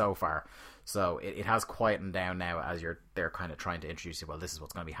for it so far. So it has quietened down now as they're kind of trying to introduce you, well, this is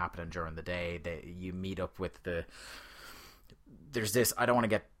what's going to be happening during the day. You meet up with there's this, I don't want to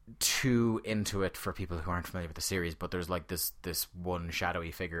get too into it for people who aren't familiar with the series, but there's like this one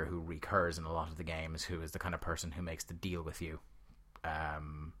shadowy figure who recurs in a lot of the games, who is the kind of person who makes the deal with you.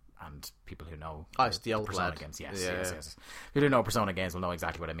 And people who know it's the old Persona lad. games, yes. People who know Persona games will know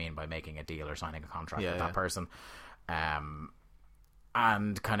exactly what I mean by making a deal or signing a contract with that person.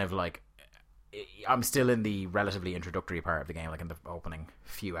 And kind of like, I'm still in the relatively introductory part of the game, like in the opening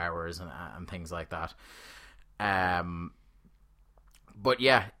few hours and things like that. But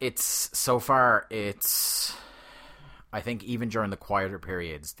yeah, so far I think even during the quieter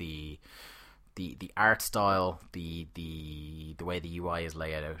periods, the art style, the way the UI is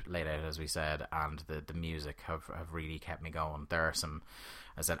laid out, as we said, and the music have really kept me going. There are some,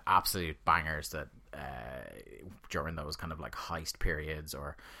 as I said, absolute bangers that during those kind of like heist periods,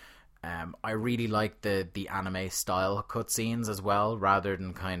 or I really like the anime style cutscenes as well, rather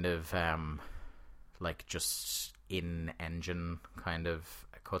than kind of like just in-engine kind of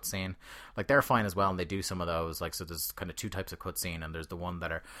cutscene. Like, they're fine as well, and they do some of those. Like, so there's kind of two types of cutscene, and there's the one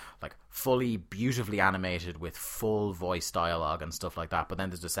that are like fully beautifully animated with full voice dialogue and stuff like that, but then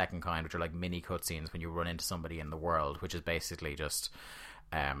there's the second kind, which are like mini cutscenes when you run into somebody in the world, which is basically just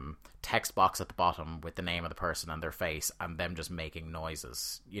text box at the bottom with the name of the person and their face, and them just making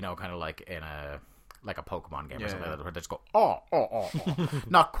noises, you know, kind of like in a Pokemon game or something like that, where they just go, oh.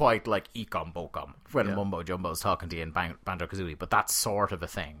 Not quite like Ecom Bokom when Mumbo Jumbo's talking to you in Banjo-Kazooie, but that sort of a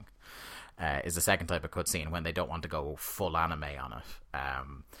thing is the second type of cutscene when they don't want to go full anime on it.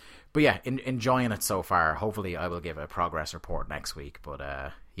 But yeah, enjoying it so far. Hopefully I will give a progress report next week,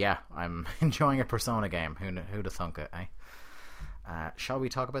 but yeah, I'm enjoying a Persona game. Who'd have thunk it, eh? Shall we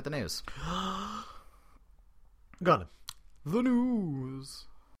talk about the news? Got it. The news.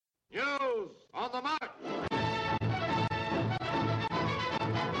 News on the mark!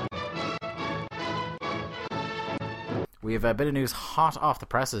 We have a bit of news hot off the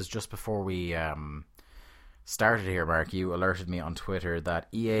presses just before we started here, Mark. You alerted me on Twitter that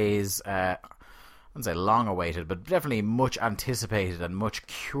EA's, I wouldn't say long awaited, but definitely much anticipated and much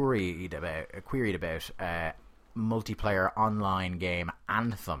queried about multiplayer online game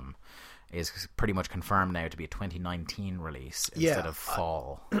Anthem is pretty much confirmed now to be a 2019 release instead of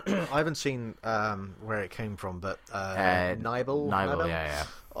fall. I haven't seen where it came from, but Nibel, yeah.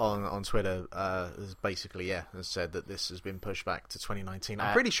 on Twitter has basically has said that this has been pushed back to 2019.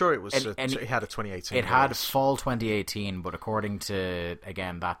 I'm pretty sure it was it had a 2018. It had fall 2018, but according to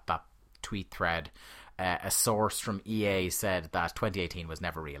again that tweet thread, a source from EA said that 2018 was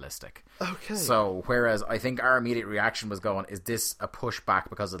never realistic. Okay. So whereas I think our immediate reaction was going, is this a pushback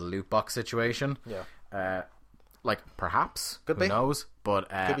because of the loot box situation? Yeah. Perhaps. Could Who be. knows?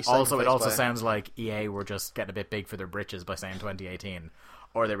 But also it also sounds like EA were just getting a bit big for their britches by saying 2018.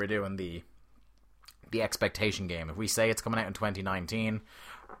 Or they were doing the expectation game. If we say it's coming out in 2019,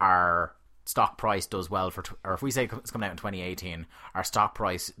 our stock price does well or if we say it's coming out in 2018, our stock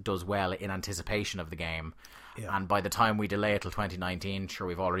price does well in anticipation of the game. Yeah. And by the time we delay it till 2019, sure,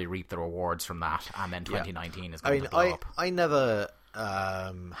 we've already reaped the rewards from that, and then 2019 is going to blow up. I never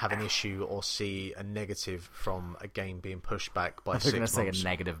have an issue or see a negative from a game being pushed back by 6 months. I'm going to say a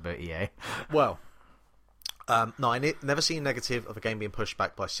negative about EA. Well, no, I never see a negative of a game being pushed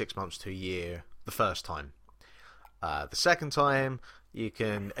back by 6 months to a year the first time. The second time, you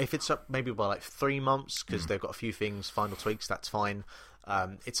can, if it's up maybe by 3 months, because they've got a few things, final tweaks, that's fine.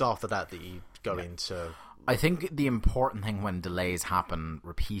 It's after that you go into... I think the important thing when delays happen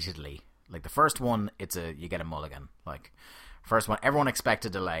repeatedly, like the first one, you get a mulligan. Like, first one, everyone expects a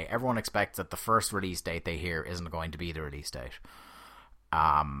delay. Everyone expects that the first release date they hear isn't going to be the release date.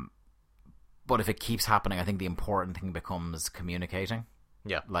 But if it keeps happening, I think the important thing becomes communicating.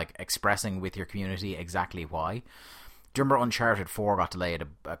 Yeah. Like, expressing with your community exactly why. Do you remember Uncharted 4 got delayed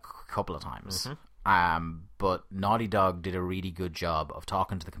a couple of times? Mm-hmm. But Naughty Dog did a really good job of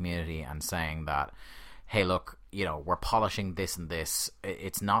talking to the community and saying that, hey, look, we're polishing this and this.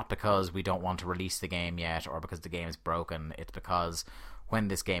 It's not because we don't want to release the game yet or because the game is broken. It's because when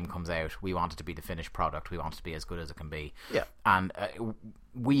this game comes out, we want it to be the finished product. We want it to be as good as it can be. Yeah. And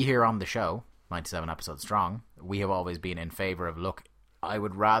we here on the show, 97 episodes strong, we have always been in favour of, look, I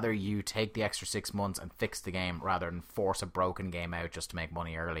would rather you take the extra 6 months and fix the game rather than force a broken game out just to make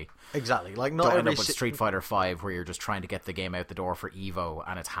money early. Exactly. Like, not don't every end up with Street Fighter 5 where you're just trying to get the game out the door for Evo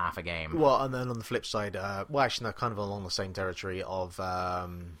and it's half a game. Well, and then on the flip side, actually, no, kind of along the same territory of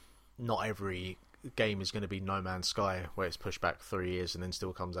not every game is going to be No Man's Sky, where it's pushed back 3 years and then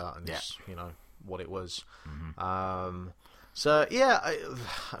still comes out and it's what it was. Mm-hmm. So, yeah,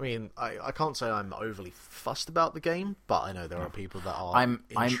 I mean, I can't say I'm overly fussed about the game, but I know there are people that are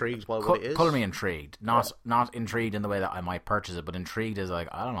intrigued by what it is. Colour me intrigued. Not intrigued in the way that I might purchase it, but intrigued as like,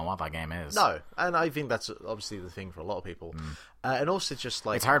 I don't know what that game is. No, and I think that's obviously the thing for a lot of people. And also just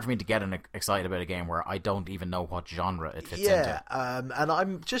like... It's hard for me to get excited about a game where I don't even know what genre it fits into. Yeah, and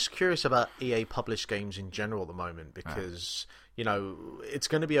I'm just curious about EA published games in general at the moment, because... it's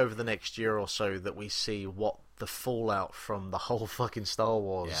going to be over the next year or so that we see what the fallout from the whole fucking Star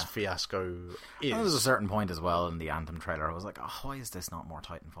Wars fiasco is. There was a certain point as well in the Anthem trailer. I was like, oh, why is this not more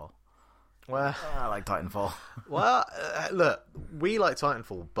Titanfall? Well, I like Titanfall. Well, look, we like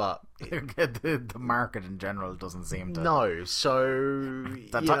Titanfall, but... the market in general doesn't seem to... No, so...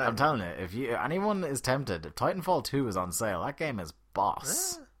 I'm telling you, if anyone is tempted, if Titanfall 2 is on sale, that game is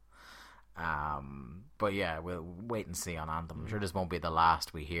boss. But yeah, we'll wait and see on Anthem. I'm sure this won't be the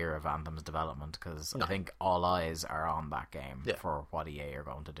last we hear of Anthem's development, because I think all eyes are on that game for what EA are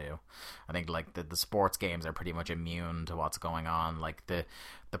going to do. I think like the sports games are pretty much immune to what's going on. Like the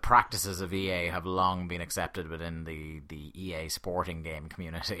practices of EA have long been accepted within the EA sporting game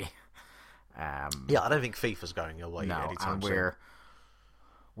community. I don't think FIFA's going away anytime soon.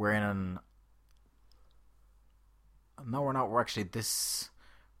 We're in an... No, we're not.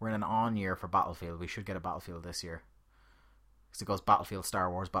 We're in an on year for Battlefield. We should get a Battlefield this year. Because it goes Battlefield,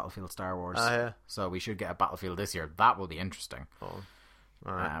 Star Wars, Battlefield, Star Wars. So we should get a Battlefield this year. That will be interesting. Oh.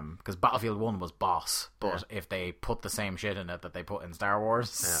 All right. Because Battlefield 1 was boss. But if they put the same shit in it that they put in Star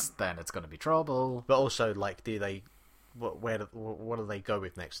Wars, then it's going to be trouble. But also, like, do they... What do they go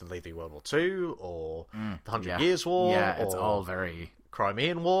with next? Do they do World War II or the 100 Years War? Yeah, it's all very...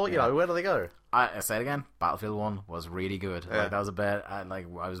 Crimean War? Where do they go? I say it again, Battlefield 1 was really good. Like, that was a bit... I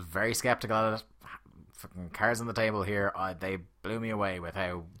was very skeptical of it. Fucking cards on the table here. They blew me away with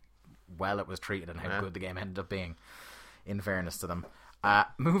how well it was treated and how good the game ended up being, in fairness to them.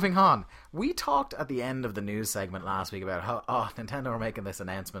 Moving on. We talked at the end of the news segment last week about how Nintendo are making this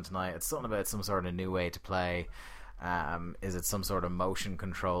announcement tonight. It's something about some sort of new way to play. Is it some sort of motion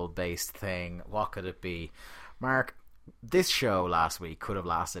control based thing? What could it be? Mark, This show last week could have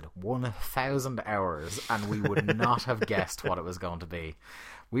lasted 1,000 hours and we would not have guessed what it was going to be.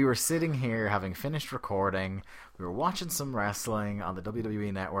 We were sitting here having finished recording. We were watching some wrestling on the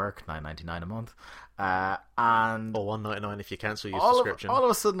WWE Network, $9.99 a month. And or $1.99 if you cancel your subscription. All of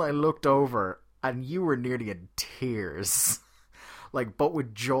a sudden I looked over and you were nearly in tears. Like, but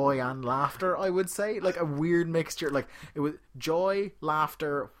with joy and laughter, I would say. Like, a weird mixture. Like, it was joy,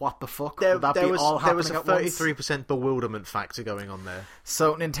 laughter, what the fuck? There was a $33% 33% bewilderment factor going on there.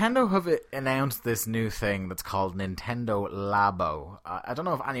 So, Nintendo have announced this new thing that's called Nintendo Labo. I don't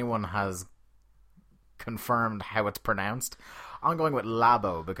know if anyone has confirmed how it's pronounced. I'm going with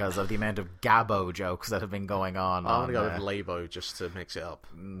Labo because of the amount of Gabo jokes that have been going on. I'm going to go with Labo just to mix it up.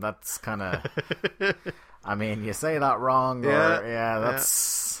 That's kind of... I mean, you say that wrong,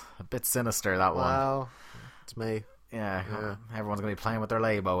 that's a bit sinister, that one. Wow, it's me. Yeah, everyone's going to be playing with their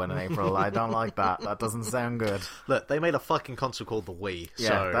Labo in April. I don't like that. That doesn't sound good. Look, they made a fucking console called the Wii. Yeah,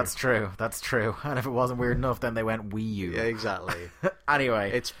 so... that's true. And if it wasn't weird enough, then they went Wii U. Yeah, exactly.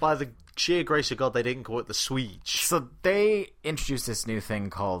 Anyway. It's by the sheer grace of God they didn't call it the Switch. So they introduced this new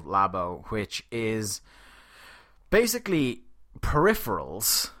thing called Labo, which is basically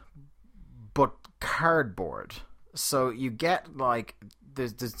peripherals, but cardboard. So you get like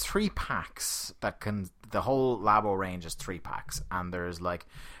there's 3 packs that can, the whole Labo range is 3 packs, and there's like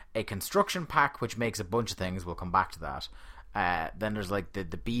a construction pack which makes a bunch of things. We'll come back to that. Then there's like the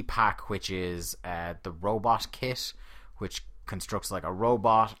B pack, which is the robot kit, which constructs like a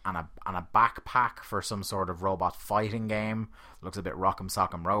robot and a backpack for some sort of robot fighting game. Looks a bit Rock'em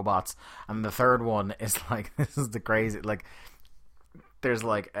Sock'em Robots. And the third one is like, this is the crazy, like, there's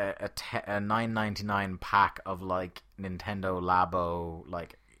like a $9.99 pack of like Nintendo Labo,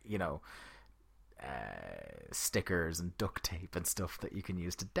 like, you know, stickers and duct tape and stuff that you can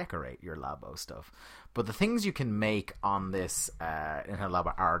use to decorate your Labo stuff. But the things you can make on this Nintendo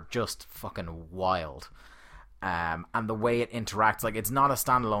Labo are just fucking wild. And the way it interacts, like, it's not a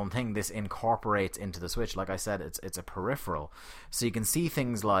standalone thing. This incorporates into the Switch. Like I said, it's a peripheral, so you can see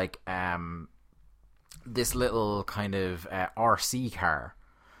things like this little kind of RC car,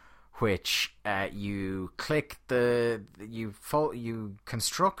 which you click you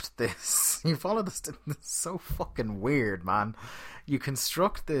construct this. You follow this. It's so fucking weird, man. You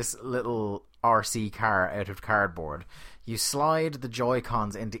construct this little RC car out of cardboard. You slide the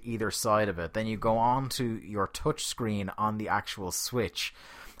Joy-Cons into either side of it. Then you go on to your touch screen on the actual Switch.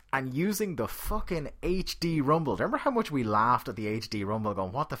 And using the fucking HD Rumble. Remember how much we laughed at the HD Rumble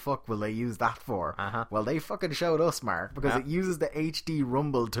going, what the fuck will they use that for? Uh-huh. Well, they fucking showed us, Mark, because it uses the HD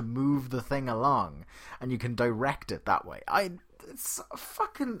Rumble to move the thing along. And you can direct it that way. It's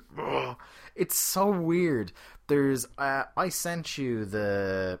fucking... Ugh, it's so weird. There's... I sent you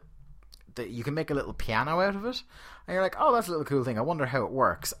the... You can make a little piano out of it. And you're like, oh, that's a little cool thing. I wonder how it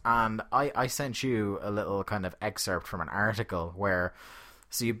works. And I sent you a little kind of excerpt from an article where...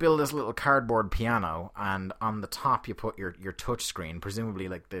 So you build this little cardboard piano, and on the top you put your touch screen. Presumably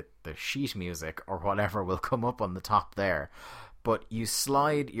like the sheet music or whatever will come up on the top there. But you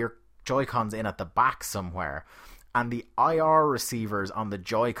slide your Joy-Cons in at the back somewhere, and the IR receivers on the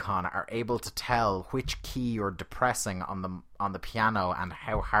Joy-Con are able to tell which key you're depressing on the piano and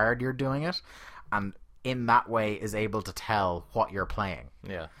how hard you're doing it, and in that way is able to tell what you're playing.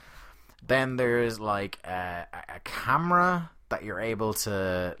 Yeah. Then there's like a camera that you're able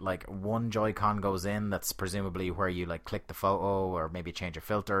to, like, one Joy-Con goes in, that's presumably where you like click the photo or maybe change a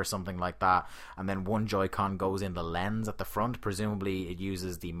filter or something like that, and then one Joy-Con goes in the lens at the front. Presumably it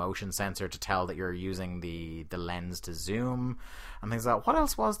uses the motion sensor to tell that you're using the lens to zoom and things like that. What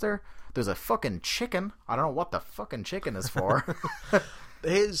else was there? There's a fucking chicken. I don't know what the fucking chicken is for.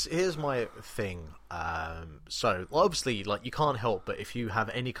 Here's my thing. So obviously, like, you can't help but if you have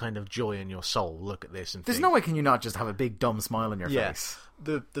any kind of joy in your soul, look at this and there's think, no way can you not just have a big dumb smile on your face.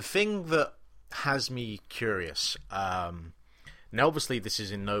 The thing that has me curious. Now, obviously, this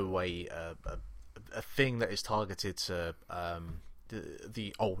is in no way a thing that is targeted to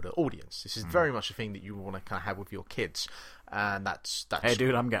the older audience. This is very much a thing that you want to kind of have with your kids, and that's. Hey,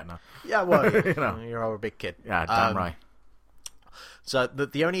 dude, I'm getting it. Yeah, well, you know. You're a big kid. Yeah, damn right. So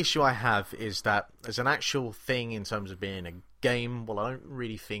the only issue I have is that as an actual thing in terms of being a game, well, I don't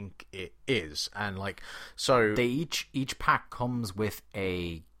really think it is. And like, so each pack comes with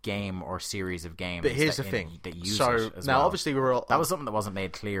a game or series of games. But here's the thing. That use so it as now, well. obviously, that was something that wasn't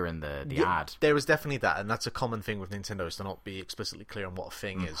made clear in the ad. There was definitely that, and that's a common thing with Nintendo, is to not be explicitly clear on what a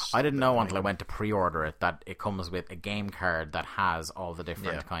thing is. I didn't know until I went to pre-order it that it comes with a game card that has all the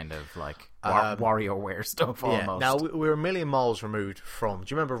different kind of like WarioWare stuff almost. Now we're a million miles removed from. Do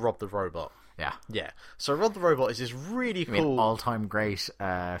you remember Rob the Robot? Yeah. Yeah. So Rod the Robot is this really I mean, cool... all-time great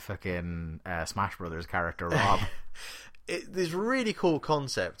fucking Smash Brothers character, Rob. This really cool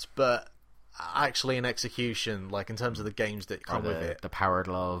concept, but actually in execution, like in terms of the games that come with it. The Power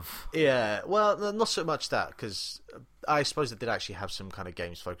Glove. Yeah, well, not so much that, because I suppose it did actually have some kind of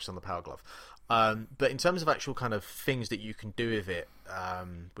games focused on the Power Glove. But in terms of actual kind of things that you can do with it,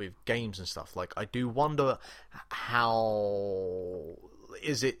 with games and stuff, like I do wonder how...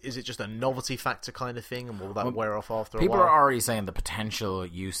 Is it just a novelty factor kind of thing, and will that wear off after a while? People are already saying the potential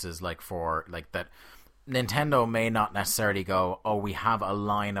uses, like for like that. Nintendo may not necessarily go, oh, we have a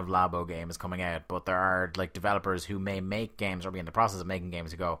line of Labo games coming out, but there are like developers who may make games or be in the process of making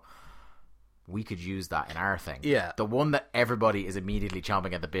games who go, we could use that in our thing. Yeah. The one that everybody is immediately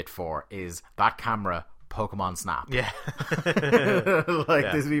chomping at the bit for is that camera, Pokemon Snap. Yeah.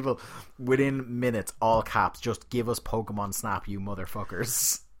 These people, within minutes, all caps, just give us Pokemon Snap, you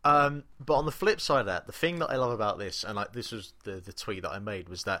motherfuckers. But on the flip side of that, the thing that I love about this, and like this was the tweet that I made,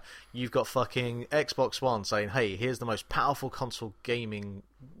 was that you've got fucking Xbox One saying, hey, here's the most powerful console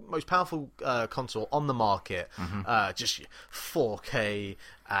on the market, just 4K,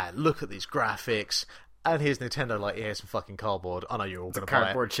 look at these graphics, and here's Nintendo like, here's some fucking cardboard, I know you're all going to buy it.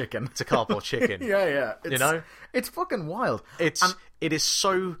 Cardboard chicken. It's a cardboard chicken. Yeah. You know? It's fucking wild. It is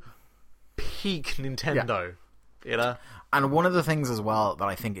so peak Nintendo, you know? And one of the things as well that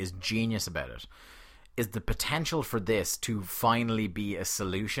I think is genius about it is the potential for this to finally be a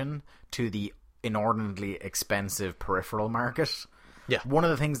solution to the inordinately expensive peripheral market. Yeah. One of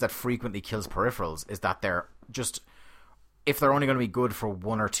the things that frequently kills peripherals is that they're just... If they're only going to be good for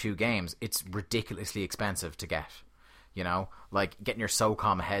 1 or 2 games, it's ridiculously expensive to get. You know? Like, getting your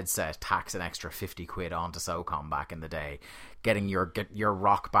SOCOM headset, tax an extra 50 quid onto SOCOM back in the day. Getting your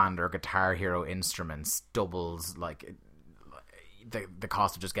Rock Band or Guitar Hero instruments doubles, like... The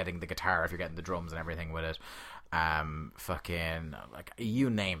cost of just getting the guitar if you're getting the drums and everything with it, fucking like you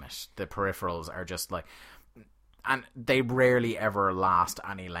name it, the peripherals are just like, and they rarely ever last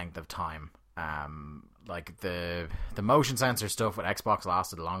any length of time. Like the motion sensor stuff with Xbox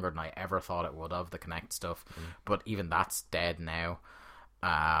lasted longer than I ever thought it would have, the Kinect stuff, but even that's dead now.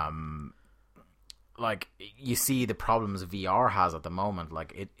 Like you see the problems VR has at the moment,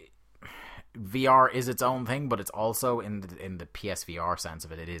 like VR is its own thing, but it's also in the PSVR sense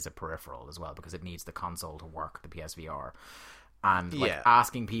of it. It is a peripheral as well because it needs the console to work the PSVR, and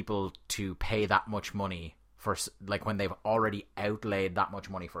asking people to pay that much money for like when they've already outlaid that much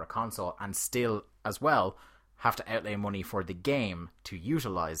money for a console and still as well have to outlay money for the game to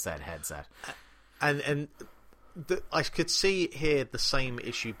utilize said headset. I could see here the same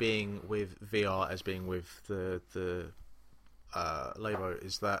issue being with VR as being with the Labo,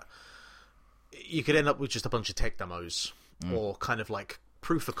 is that you could end up with just a bunch of tech demos or kind of like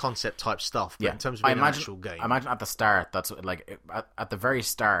proof of concept type stuff, but in terms of an actual game. I imagine at the start, that's like at the very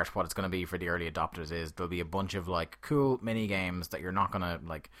start, what it's going to be for the early adopters is there'll be a bunch of like cool mini games that you're not going to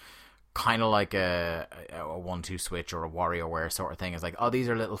like, kind of like a 1-2 switch or a WarioWare sort of thing. It's like, oh, these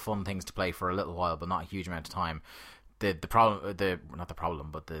are little fun things to play for a little while, but not a huge amount of time.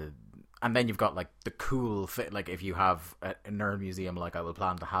 And then you've got like the cool fit, like if you have a nerd museum like I will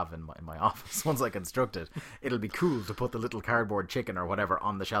plan to have in my office once I construct it, it'll be cool to put the little cardboard chicken or whatever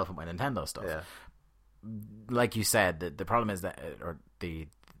on the shelf of my Nintendo stuff. Yeah. Like you said, the problem is that, or the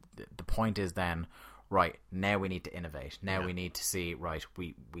point is then, right, now we need to innovate. Now we need to see, right,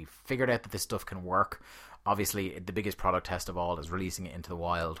 we figured out that this stuff can work. Obviously, the biggest product test of all is releasing it into the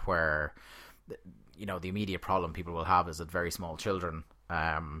wild, where, you know, the immediate problem people will have is that very small children,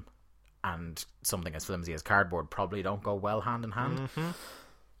 and something as flimsy as cardboard probably don't go well hand in hand.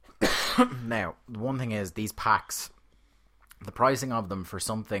 Now, one thing is these packs, the pricing of them for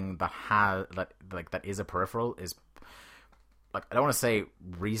something that has that is a peripheral is, like, I don't want to say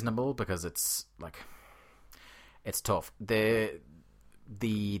reasonable because it's like, it's tough. The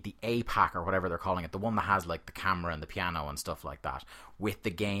A pack or whatever they're calling it, the one that has like the camera and the piano and stuff like that with the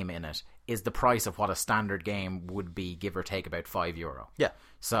game in it, is the price of what a standard game would be, give or take about €5. Yeah.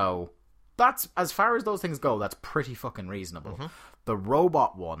 So that's, as far as those things go, that's pretty fucking reasonable. The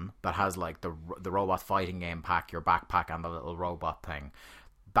robot one that has like the robot fighting game pack, your backpack and the little robot thing,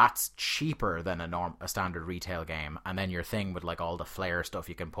 that's cheaper than a standard retail game, and then your thing with like all the flair stuff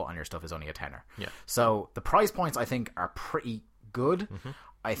you can put on your stuff is only a tenner. Yeah. So the price points I think are pretty good.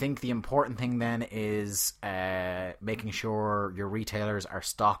 I think the important thing then is making sure your retailers are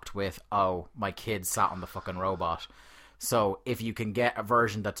stocked with, oh, my kid sat on the fucking robot. So if you can get a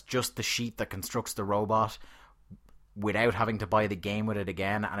version that's just the sheet that constructs the robot without having to buy the game with it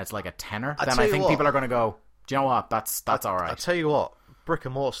again, and it's like a tenner, then I think people are going to go, do you know what, that's all right. I'll tell you what, brick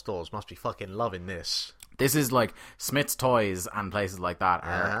and mortar stores must be fucking loving this. This is like Smith's Toys and places like that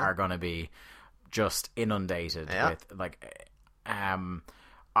are going to be just inundated with like.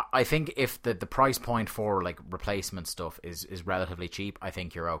 I think if the price point for like replacement stuff is relatively cheap, I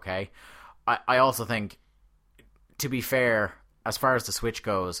think you're okay. I also think, to be fair, as far as the Switch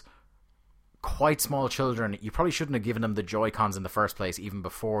goes, quite small children, you probably shouldn't have given them the Joy-Cons in the first place, even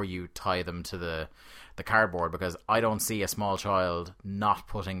before you tie them to the cardboard, because I don't see a small child not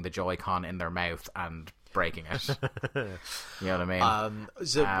putting the Joy-Con in their mouth and breaking it. You know what I mean?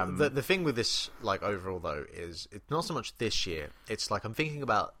 The thing with this, like, overall though, is it's not so much this year. It's like I'm thinking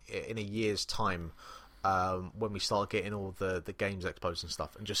about in a year's time, when we start getting all the games expos and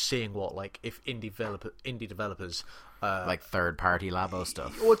stuff, and just seeing what, like, if indie developers like third party Labo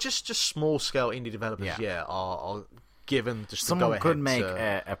stuff, or just small scale indie developers, are given just someone to go could ahead make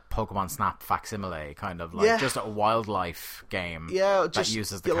to... a Pokemon Snap facsimile, kind of like just a wildlife game that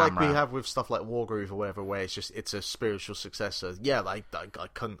uses the camera, like we have with stuff like Wargroove or whatever, where it's a spiritual successor. I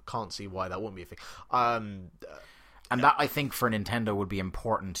can't see why that wouldn't be a thing. And that, I think, for Nintendo would be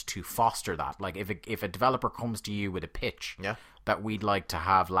important to foster that. Like, if a developer comes to you with a pitch that we'd like to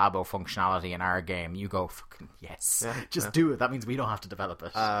have Labo functionality in our game, you go, fucking yes, do it. That means we don't have to develop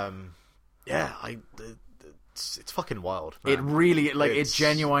it. It's fucking wild, man. It really, like, it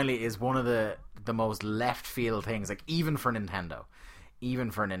genuinely is one of the most left field things, like, even for Nintendo.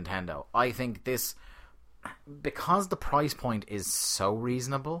 I think this, because the price point is so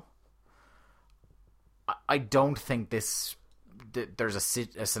reasonable, I don't think there's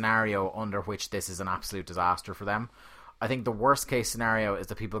a scenario under which this is an absolute disaster for them. I think the worst case scenario is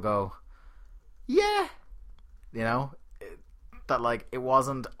that people go, yeah, you know, that like it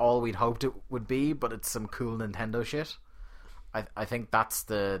wasn't all we'd hoped it would be, but it's some cool Nintendo shit. I think that's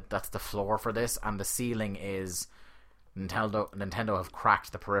the floor for this, and the ceiling is Nintendo have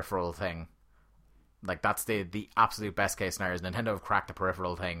cracked the peripheral thing. Like, that's the absolute best case scenario is Nintendo have cracked the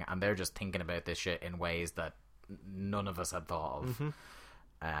peripheral thing, and they're just thinking about this shit in ways that none of us had thought of.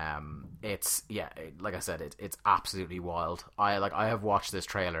 It's like I said, it's absolutely wild. I have watched this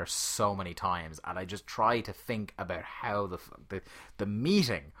trailer so many times, and I just try to think about how the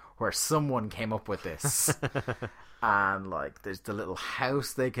meeting where someone came up with this. And like, there's the little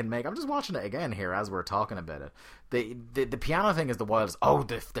house they can make. I'm just watching it again here as we're talking about it. The piano thing is the wildest. Oh,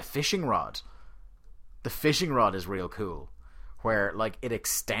 the fishing rod. The fishing rod is real cool, where like it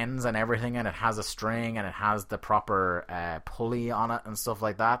extends and everything, and it has a string, and it has the proper pulley on it and stuff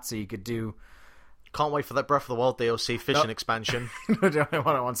like that. So you could do. Can't wait for that Breath of the Wild DLC fishing expansion. The only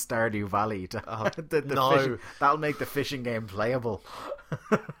one I want Stardew Valley to. No, fishing, that'll make the fishing game playable.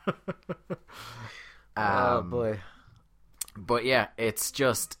 Oh boy! But yeah,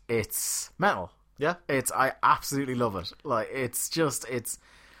 it's metal. Yeah, I absolutely love it. Like, it's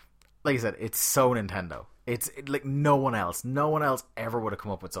like I said, it's so Nintendo. It's like no one else ever would have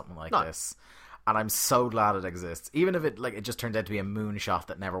come up with something like this, and I'm so glad it exists. Even if it just turned out to be a moonshot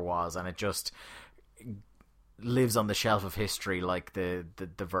that never was, and it just lives on the shelf of history, like the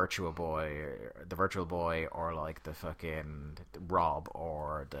Virtual Boy, or like the fucking Rob,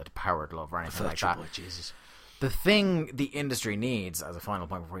 or the Power Glove, or anything like that. Boy, Jesus. The thing the industry needs, as a final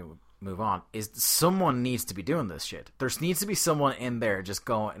point before we move on, is someone needs to be doing this shit. There needs to be someone in there just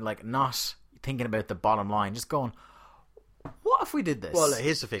going, like, not thinking about the bottom line, just going, what if we did this? Well,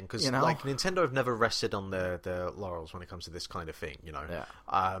 here's the thing, because like Nintendo have never rested on their laurels when it comes to this kind of thing, you know.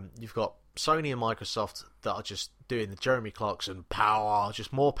 You've got Sony and Microsoft that are just doing the Jeremy Clarkson power,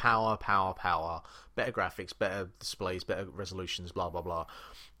 just more power, better graphics, better displays, better resolutions, blah blah blah.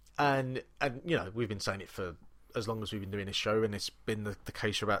 And you know, we've been saying it for as long as we've been doing this show, and it's been the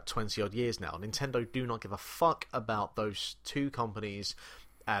case for about 20 odd years now. Nintendo do not give a fuck about those two companies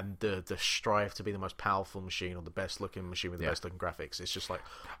and the strive to be the most powerful machine, or the best looking machine with the best looking graphics. It's just like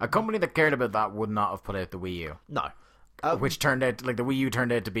a company that cared about that would not have put out the Wii U. No. Which turned out, like, the Wii U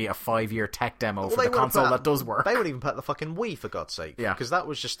turned out to be a 5-year tech demo for the console that does work. They would even put the fucking Wii, for God's sake. Yeah. Because that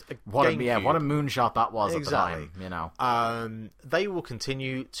was just a what a GameCube. moonshot that was at the time, you know. They will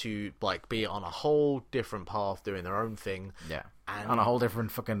continue to, like, be on a whole different path, doing their own thing. Yeah. And on a whole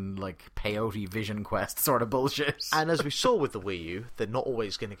different fucking, like, peyote Vision Quest sort of bullshit. And as we saw with the Wii U, they're not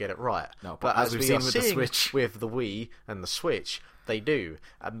always going to get it right. No, but as we've seen with the Switch, with the Wii and the Switch, they do.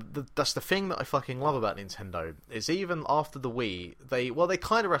 And that's the thing that I fucking love about Nintendo, is even after the Wii, they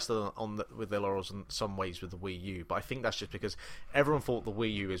kind of rested with their laurels in some ways with the Wii U, but I think that's just because everyone thought the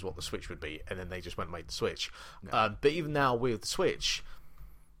Wii U is what the Switch would be, and then they just went and made the Switch. But even now with the Switch,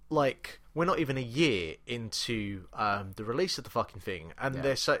 like we're not even a year into the release of the fucking thing, and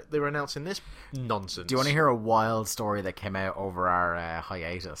they're announcing this nonsense. Do you want to hear a wild story that came out over our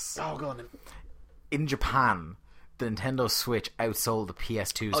hiatus? Oh, go on. In Japan, the Nintendo Switch outsold the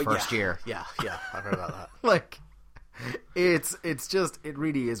PS2's first year. Yeah, I've heard about that. Like, it's just, it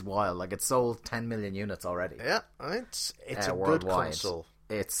really is wild. Like, it sold 10 million units already. Yeah, it's a worldwide. good console.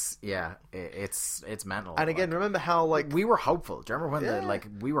 It's mental. And again, remember how we were hopeful. Do you remember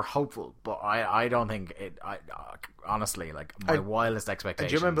when we were hopeful, but I don't think it. I honestly, like, my wildest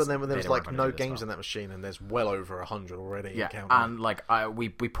expectations. Do you remember then when there was like no games in that machine, and there's well over 100 already? Yeah, and like we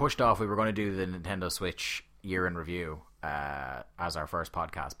pushed off. We were going to do the Nintendo Switch year in review as our first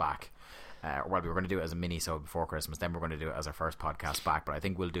podcast back. Well, we were going to do it as a mini-so before Christmas. Then we're going to do it as our first podcast back. But I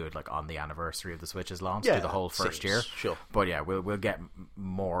think we'll do it like on the anniversary of the Switch's launch. Do the whole first year. Sure. But yeah, we'll get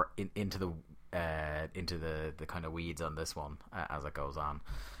more into the kind of weeds on this one as it goes on.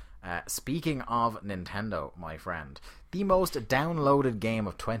 Speaking of Nintendo, my friend, the most downloaded game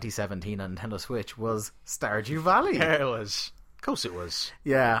of 2017 on Nintendo Switch was Stardew Valley. Yeah, it was. Of course, it was.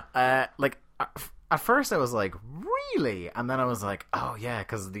 Yeah, at first I was like, really? And then I was like, oh yeah,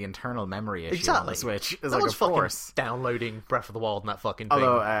 because of the internal memory issue on the Switch. It's like, of course. Downloading Breath of the Wild and that fucking thing.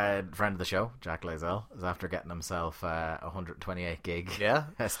 Although, friend of the show, Jack Lazell, is after getting himself a 128 gig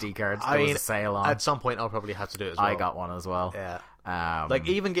SD cards. There was a sale on. At some point, I'll probably have to do it as well. I got one as well. Yeah. Like,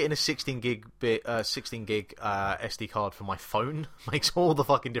 even getting a 16 gig SD card for my phone makes all the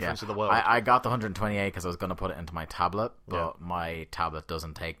fucking difference in the world. I got the 128 because I was going to put it into my tablet, but my tablet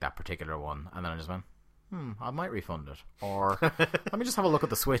doesn't take that particular one. And then I just went, I might refund it. Or let me just have a look at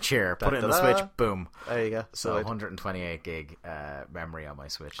the Switch here. Put it in the Switch, boom. There you go. So 128 gig memory on my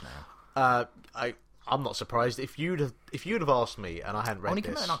Switch now. I'm not surprised if you'd have asked me and I hadn't read Only this.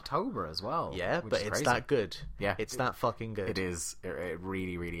 came out in October as well. Yeah, but it's crazy. that good. Yeah, it's that fucking good. It is. It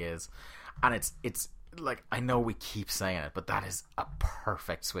really, really is. And it's like, I know we keep saying it, but that is a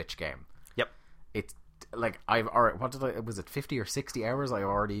perfect Switch game. Yep. It's like was it 50 or 60 hours I've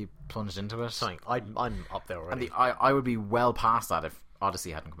already plunged into it? Something. I'm up there already. And I would be well past that if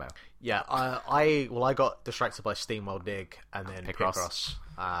Odyssey hadn't come out. Yeah, I got distracted by SteamWorld Dig and then Picross.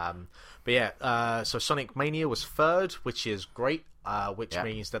 But yeah, so Sonic Mania was third, which is great, which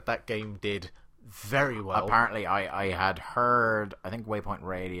means that game did very well. Apparently, I had heard, I think Waypoint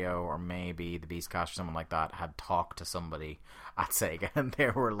Radio or maybe the Beastcast or someone like that had talked to somebody at Sega, and they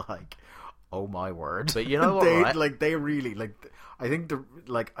were like, "Oh my word!" But you know what? They really I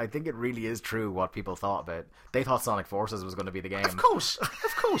think it really is true what people thought about it. They thought Sonic Forces was going to be the game. Of course.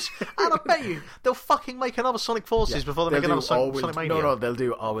 And I bet you they'll fucking make another Sonic Forces before they make another Sonic Mania. No, they'll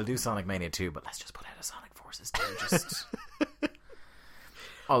do. Oh, we'll do Sonic Mania 2, but let's just put out a Sonic Forces 2. Just.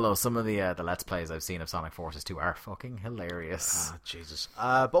 Although some of the Let's Plays I've seen of Sonic Forces 2 are fucking hilarious. Oh, Jesus.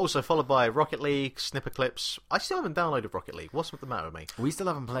 But also followed by Rocket League, Snipper Clips. I still haven't downloaded Rocket League. What's the matter with me? We still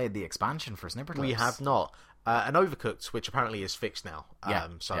haven't played the expansion for Snipper Clips. We have not. And Overcooked, which apparently is fixed now.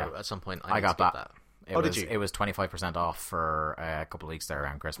 At some point I got that. Did you? It was 25% off for a couple of weeks there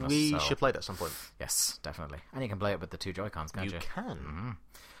around Christmas. We should play that at some point. Yes, definitely. And you can play it with the two Joy-Cons, can't you? You can.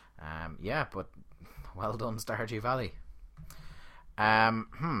 Mm-hmm. Yeah, but well done, Stardew Valley.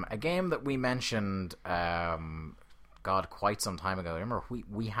 A game that we mentioned, quite some time ago. Remember,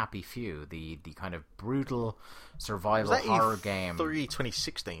 We Happy Few, the kind of brutal survival horror game.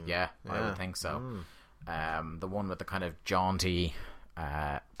 2016. Yeah, I would think so. The one with the kind of jaunty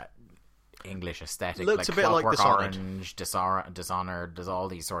English aesthetic, looks like a bit like Clockwork Dishonored. Orange, Dishonored. There's all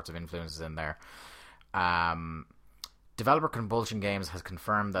these sorts of influences in there. Developer Compulsion Games has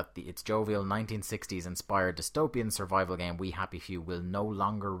confirmed that its jovial 1960s-inspired dystopian survival game We Happy Few will no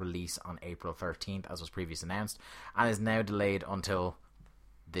longer release on April 13th, as was previously announced, and is now delayed until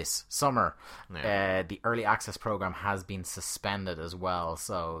this summer. Yeah. The early access program has been suspended as well,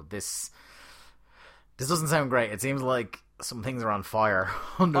 so this doesn't sound great. It seems like some things are on fire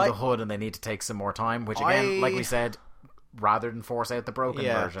under the hood and they need to take some more time, which again, like we said, rather than force out the broken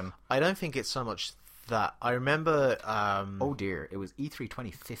version. I don't think it's so much that. I remember oh dear, it was E3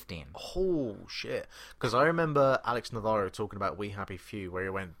 2015. Oh shit, because I remember Alex Navarro talking about We Happy Few, where he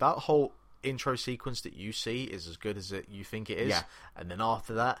went, that whole intro sequence that you see is as good as you think it is, and then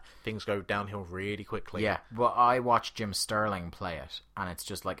after that things go downhill really quickly. Well, I watched Jim Sterling play it, and it's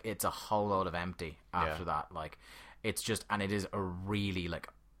just like, it's a whole load of empty after that. Like, it's just, and it is a really like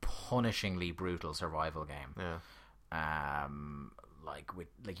punishingly brutal survival game.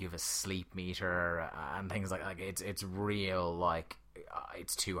 Like you have a sleep meter and things like it's real, like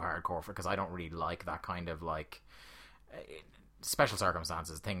it's too hardcore for, because I don't really like that kind of like special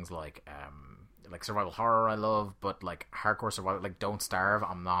circumstances, things like like survival horror I love, but like hardcore survival, like Don't Starve,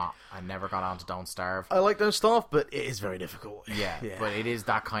 I never got on to Don't Starve. I like Don't Starve, but it is very difficult. Yeah, but it is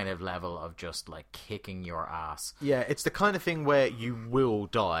that kind of level of just like kicking your ass. Yeah, it's the kind of thing where you will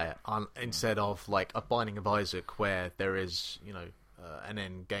die instead of like a Binding of Isaac, where there is, an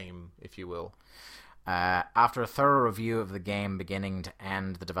end game, if you will. After a thorough review of the game beginning to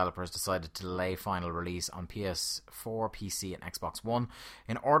end, the developers decided to delay final release on PS4, PC, and Xbox One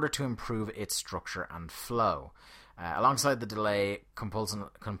in order to improve its structure and flow. Alongside the delay,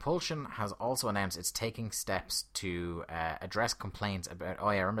 Compulsion has also announced it's taking steps to address complaints about... Oh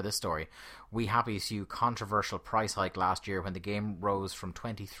yeah, I remember this story. We Happy Few controversial price hike last year when the game rose from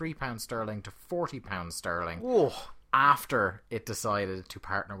 £23 sterling to £40 sterling. Whoa. After it decided to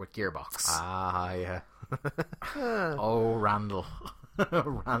partner with Gearbox. Ah, yeah. Oh, Randall.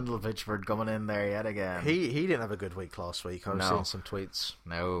 Randall Pitchford coming in there yet again. He didn't have a good week last week. I was seeing some tweets.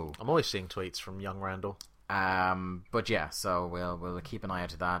 No. I'm always seeing tweets from young Randall. But yeah, so we'll keep an eye out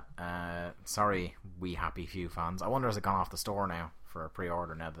to that. Sorry, We Happy Few fans. I wonder has it gone off the store now for a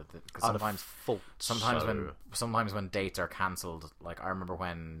pre-order now that because sometimes when dates are cancelled, like I remember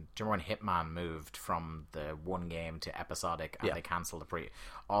when Hitman moved from the one game to episodic and they cancelled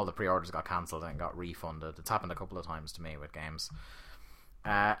all the pre-orders got cancelled and got refunded. It's happened a couple of times to me with games.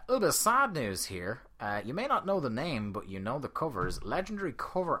 A little bit of sad news here. You may not know the name, but you know the covers. Legendary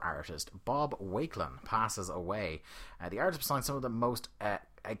cover artist Bob Wakelin passes away. The artist behind some of the most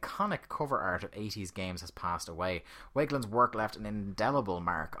iconic cover art of 80s games has passed away. Wakelin's work left an indelible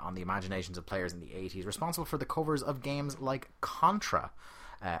mark on the imaginations of players in the 80s, responsible for the covers of games like Contra,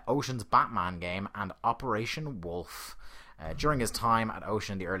 Ocean's Batman game, and Operation Wolf. During his time at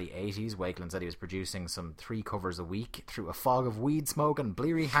Ocean in the early 80s, Wakelin said he was producing some 3 covers a week through a fog of weed smoke and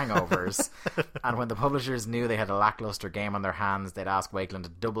bleary hangovers. And when the publishers knew they had a lackluster game on their hands, they'd ask Wakelin to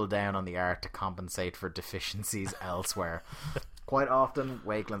double down on the art to compensate for deficiencies elsewhere. Quite often,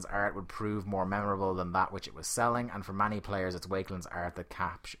 Wakelin's art would prove more memorable than that which it was selling, and for many players, it's Wakelin's art that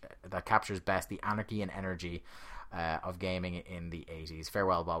captures best the anarchy and energy of gaming in the 80s.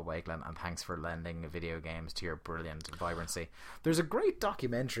 Farewell, Bob Wakelin, and thanks for lending video games to your brilliant vibrancy. There's a great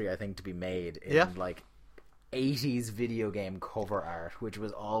documentary, I think, to be made in like 80s video game cover art, which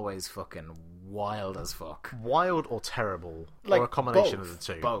was always fucking wild as fuck. Wild or terrible, like or a combination both, of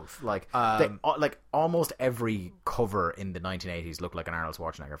the two. Both. Like like almost every cover in the 1980s looked like an Arnold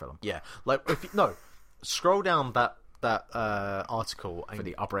Schwarzenegger film. Yeah, like scroll down that article For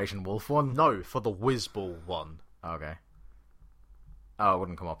the Operation Wolf one? No, for the Whizball one. Okay. Oh, it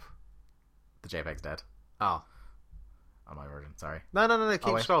wouldn't come up. The JPEG's dead. Oh. On my version, sorry. No.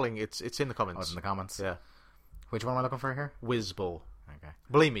 Keep scrolling. It's in the comments. Oh, it's in the comments? Yeah. Which one am I looking for here? Whizball. Okay.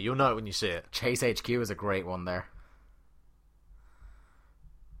 Believe me, you'll know it when you see it. Chase HQ is a great one there.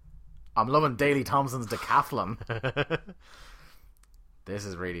 I'm loving Daley Thompson's Decathlon. This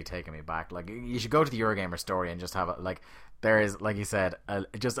is really taking me back. Like, you should go to the Eurogamer story and just have it. Like, there is, like you said,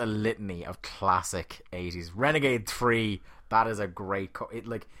 just a litany of classic 80s. Renegade 3, that is a great...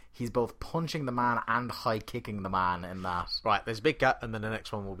 he's both punching the man and high kicking the man in that. Right, there's a big gap, and then the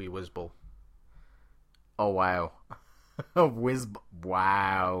next one will be Whizball. Oh, wow.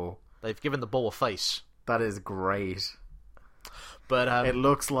 Wow. They've given the ball a face. That is great. But it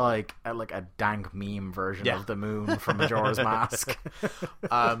looks like a dank meme version of the moon from Majora's Mask.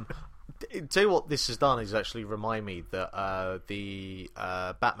 Tell you what this has done is actually remind me that the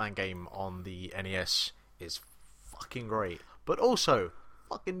Batman game on the NES is fucking great, but also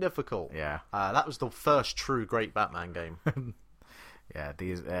fucking difficult. Yeah. That was the first true great Batman game. Yeah,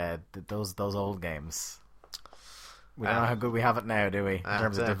 these those old games. We don't know how good we have it now, do we? In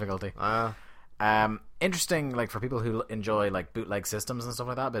terms of difficulty. Interesting, like for people who enjoy like bootleg systems and stuff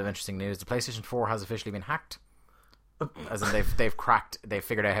like that. A bit of interesting news: the PlayStation 4 has officially been hacked. As in, they've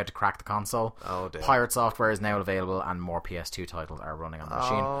figured out how to crack the console. Oh dear. Pirate software is now available, and more PS2 titles are running on the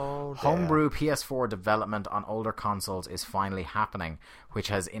machine. Oh, dear. Homebrew PS4 development on older consoles is finally happening, which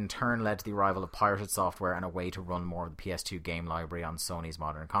has in turn led to the arrival of pirated software and a way to run more of the PS2 game library on Sony's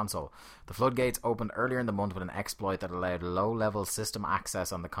modern console. The floodgates opened earlier in the month with an exploit that allowed low-level system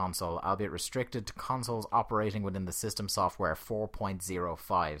access on the console, albeit restricted to consoles operating within the system software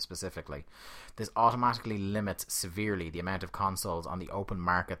 4.05 specifically. This automatically limits severely the amount of consoles on the open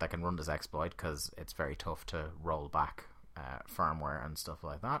market that can run this exploit, because it's very tough to roll back firmware and stuff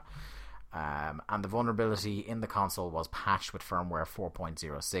like that. And the vulnerability in the console was patched with firmware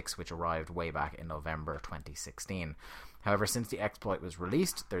 4.06, which arrived way back in November 2016. However, since the exploit was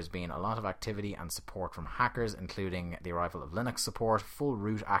released, there's been a lot of activity and support from hackers, including the arrival of Linux support, full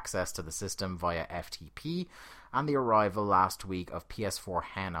root access to the system via FTP, and the arrival last week of PS4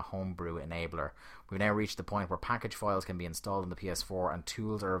 Hen, a homebrew enabler. We've now reached the point where package files can be installed on the PS4 and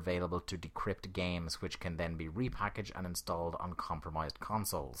tools are available to decrypt games, which can then be repackaged and installed on compromised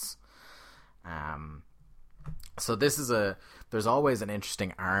consoles. So this is there's always an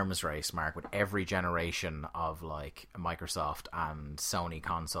interesting arms race, Mark, with every generation of like Microsoft and Sony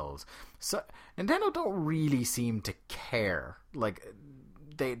consoles. So Nintendo don't really seem to care. Like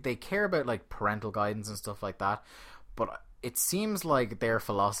they care about like parental guidance and stuff like that, but it seems like their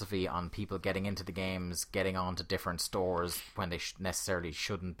philosophy on people getting into the games, getting onto different stores when they necessarily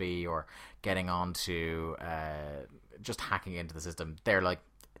shouldn't be, or getting onto just hacking into the system, they're like,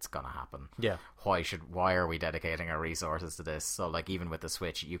 it's gonna happen. Yeah. Why are we dedicating our resources to this? So like even with the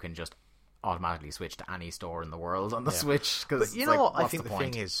Switch, you can just automatically switch to any store in the world on the Switch. Because you know what I think the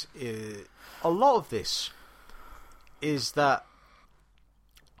thing is a lot of this is that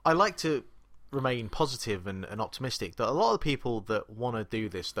I like to remain positive and optimistic that a lot of the people that want to do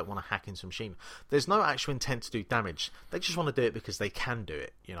this, that want to hack into a machine, there's no actual intent to do damage. They just want to do it because they can do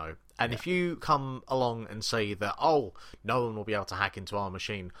it, you know. And if you come along and say that, oh, no one will be able to hack into our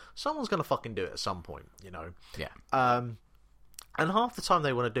machine, someone's going to fucking do it at some point, you know. Yeah. And half the time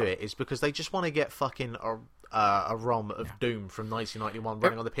they want to do it is because they just want to get fucking a ROM of Doom from 1991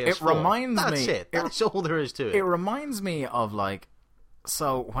 running on the PS4. It reminds me... That's it. That's all there is to it. It reminds me of like...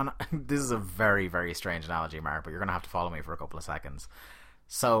 So when this is a very, very strange analogy, Mark, but you're going to have to follow me for a couple of seconds.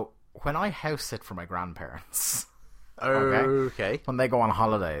 So when I house sit for my grandparents, okay, when they go on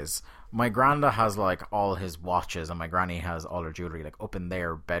holidays, my granda has like all his watches and my granny has all her jewelry like up in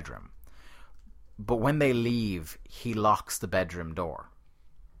their bedroom. But when they leave, he locks the bedroom door.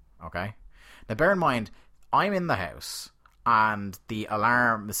 Okay? Now bear in mind, I'm in the house and the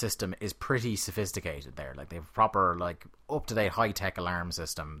alarm system is pretty sophisticated there. Like they have proper like up-to-date high-tech alarm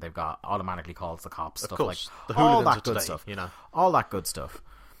system. They've got automatically calls the cops, stuff like the all hooligans that of good today, stuff. you know. All that good stuff.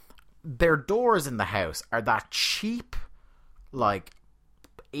 Their doors in the house are that cheap, like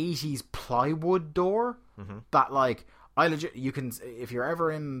 80s plywood door that like you can, if you're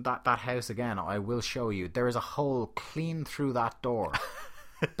ever in that house again, I will show you. There is a hole clean through that door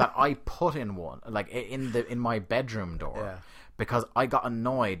that I put in one, like in my bedroom door. Yeah. Because I got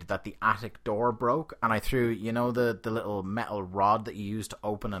annoyed that the attic door broke, and I threw, you know, the little metal rod that you use to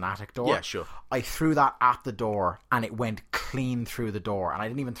open an attic door? Yeah, sure. I threw that at the door, and it went clean through the door, and I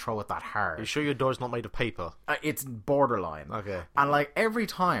didn't even throw it that hard. Are you sure your door's not made of paper? It's borderline. Okay. And, like, every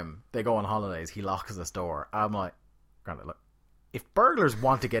time they go on holidays, he locks this door. I'm like, granted, look, if burglars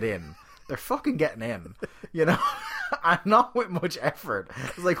want to get in, they're fucking getting in, you know? And not with much effort.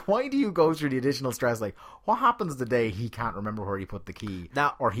 It's like, why do you go through the additional stress? Like, what happens the day he can't remember where he put the key?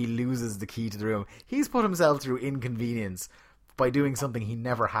 Now, or he loses the key to the room? He's put himself through inconvenience by doing something he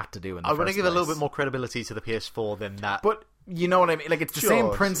never had to do in the I first want to give place. a little bit more credibility to the PS4 than that. But you know what I mean? Like, it's the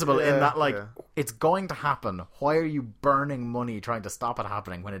same principle in that, like, it's going to happen. Why are you burning money trying to stop it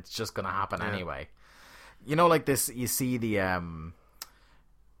happening when it's just going to happen anyway? You know, like this, you see the,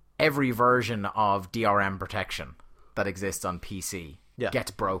 every version of DRM protection that exists on PC gets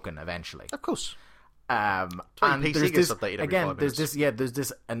broken eventually. Of course. And PC there's gets this, updated every again, 5 there's minutes.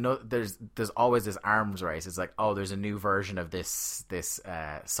 this, there's always this arms race. It's like, oh, there's a new version of this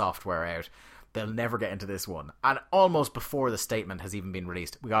software out. They'll never get into this one. And almost before the statement has even been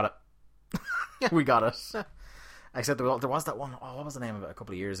released, we got it. We got it. Except there was that one, what was the name of it, a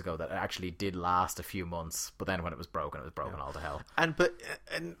couple of years ago that actually did last a few months, but then when it was broken all to hell. And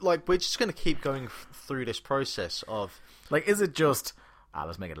like, we're just going to keep going through this process of... Like, is it just,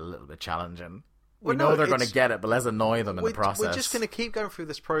 let's make it a little bit challenging. We Well, know no, they're going to it's- get it, but let's annoy them in the process. We're just going to keep going through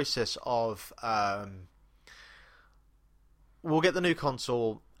this process of... we'll get the new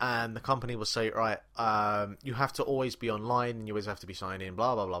console, and the company will say, right, you have to always be online, and you always have to be signed in,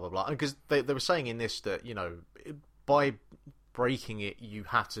 blah, blah, blah, blah, blah. Because they were saying in this that, you know, by breaking it, you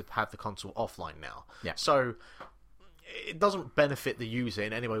have to have the console offline now. Yeah. So it doesn't benefit the user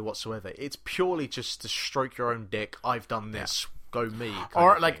in any way whatsoever. It's purely just to stroke your own dick. I've done this. Go me. kind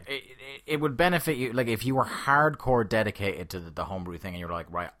Or of like thing. it would benefit you, like if you were hardcore dedicated to the homebrew thing, and you're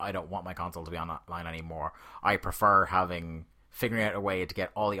like, right, I don't want my console to be online anymore. I prefer figuring out a way to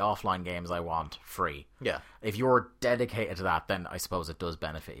get all the offline games I want free. Yeah. If you're dedicated to that, then I suppose it does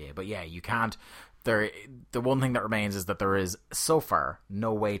benefit you. But yeah, you can't. the one thing that remains is that there is so far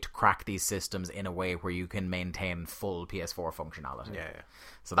no way to crack these systems in a way where you can maintain full PS4 functionality. Yeah.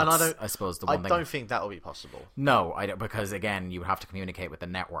 So that's, I suppose, the one thing. I don't think that will be possible. No, I don't, because again, you would have to communicate with the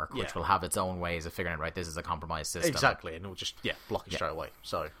network, which Yeah. will have its own ways of figuring out, right, this is a compromised system. Exactly, and it'll just block it straight away.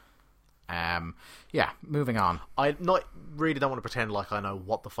 So, moving on. I not really don't want to pretend like I know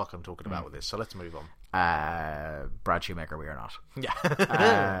what the fuck I'm talking about with this. So let's move on. Brad Shoemaker, we are not.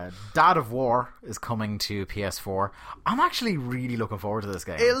 Yeah. Dad of War is coming to PS4. I'm actually really looking forward to this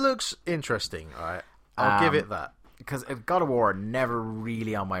game. It looks interesting. All right, I'll give it that. Because God of War never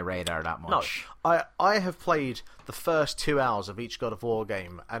really on my radar that much. No, I have played the first 2 hours of each God of War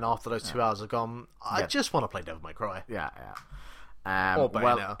game, and after those 2 hours are gone, I just want to play Devil May Cry. Yeah. Or Bayonetta.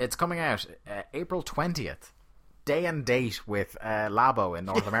 Well, it's coming out April 20th. Day and date with Labo in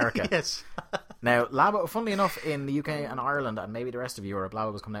North America. Yes. Now, Labo, funnily enough, in the UK and Ireland, and maybe the rest of Europe,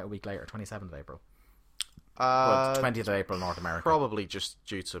 Labo was coming out a week later, 27th of April. But 20th of April, North America. Probably just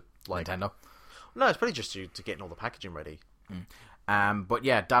due to, like... Nintendo. No, it's probably just due to getting all the packaging ready. But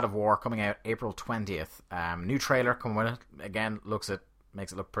yeah, Dad of War coming out April 20th. New trailer coming with it. Again, makes it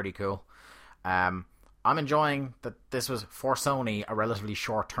look pretty cool. I'm enjoying that this was, for Sony, a relatively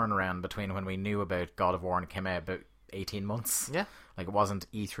short turnaround between when we knew about God of War and it came out, about 18 months. Yeah. Like, it wasn't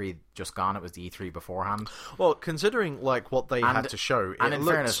E3 just gone, it was the E3 beforehand. Well, considering like what they had to show, and in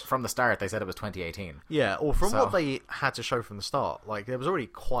fairness, from the start they said it was 2018. Yeah, or from what they had to show from the start, like there was already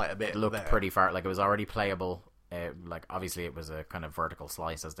quite a bit. It looked there. pretty far, like it was already playable. Like obviously it was a kind of vertical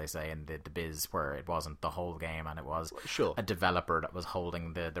slice, as they say in the biz, where it wasn't the whole game and it was a developer that was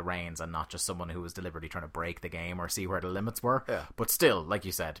holding the reins and not just someone who was deliberately trying to break the game or see where the limits were. Yeah. But still, like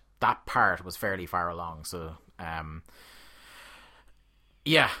you said, that part was fairly far along. So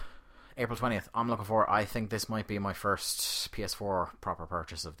April 20th, I'm looking for. I think this might be my first PS4 proper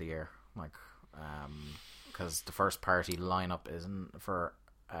purchase of the year, like because the first party lineup isn't for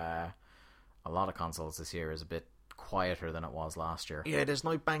a lot of consoles this year is a bit quieter than it was last year. Yeah, there's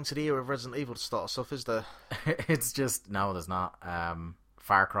no bang to the ear of Resident Evil to start us off, is there? It's just, no, there's not.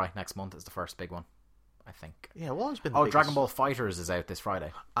 Far Cry next month is the first big one, I think. Yeah, what has been the biggest? Dragon Ball FighterZ is out this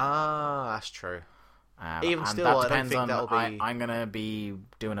Friday. Ah, that's true. Even and still, that I don't depends think on. that'll be... I'm going to be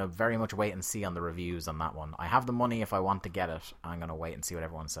doing a very much wait and see on the reviews on that one. I have the money if I want to get it. I'm going to wait and see what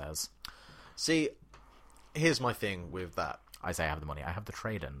everyone says. See, here's my thing with that. I say I have the money. I have the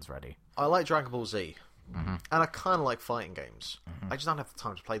trade-ins ready. I like Dragon Ball Z, and I kind of like fighting games. I just don't have the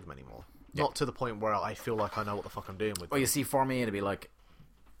time to play them anymore. Yeah. Not to the point where I feel like I know what the fuck I'm doing with them. Well, you see, for me, it'd be like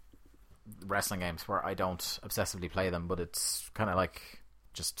wrestling games where I don't obsessively play them, but it's kind of like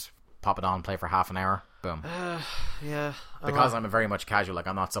just pop it on, play for half an hour, boom. Yeah. Because I'm a very much casual, like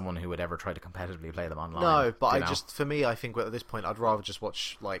I'm not someone who would ever try to competitively play them online. No, but for me, I think at this point, I'd rather just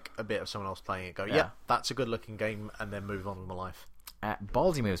watch like a bit of someone else playing it, go, yeah, that's a good looking game, and then move on with my life.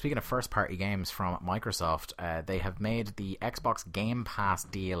 Ballsy move. Speaking of first-party games from Microsoft, they have made the Xbox Game Pass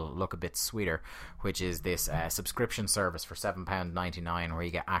deal look a bit sweeter, which is this subscription service for £7.99 where you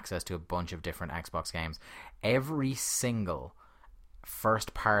get access to a bunch of different Xbox games. Every single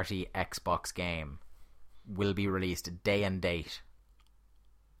first-party Xbox game will be released day and date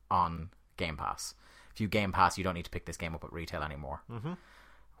on Game Pass. If you Game Pass, you don't need to pick this game up at retail anymore.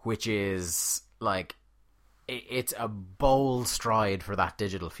 Which is like... It's a bold stride for that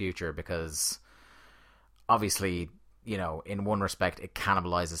digital future because obviously, you know, in one respect it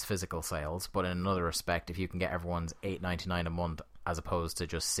cannibalizes physical sales, but in another respect, if you can get everyone's $8.99 a month as opposed to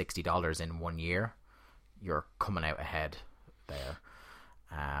just $60 in 1 year, you're coming out ahead there.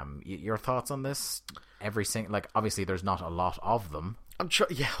 Your thoughts on this? Obviously there's not a lot of them.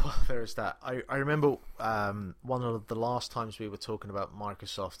 Well, there is that. I remember one of the last times we were talking about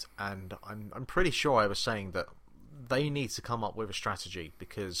Microsoft, and I'm pretty sure I was saying that they need to come up with a strategy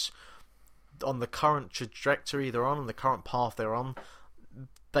because on the current trajectory they're on the current path they're on,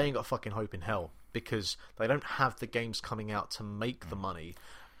 they ain't got fucking hope in hell because they don't have the games coming out to make the money,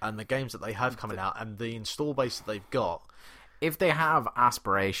 and the games that they have coming out and the install base that they've got. If they have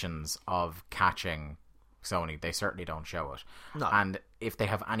aspirations of catching Sony, they certainly don't show it. No. And if they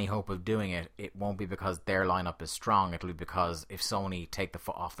have any hope of doing it, it won't be because their lineup is strong. It'll be because if Sony take the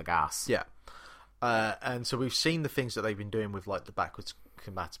foot off the gas. Yeah. And so we've seen the things that they've been doing with like the backwards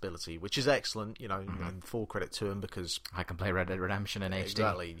compatibility, which is excellent, you know, and full credit to them because I can play Red Dead Redemption in HD.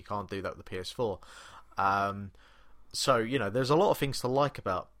 Exactly. You can't do that with the PS4. So, you know, there's a lot of things to like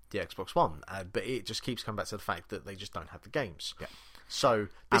about the Xbox One, but it just keeps coming back to the fact that they just don't have the games. Yeah. So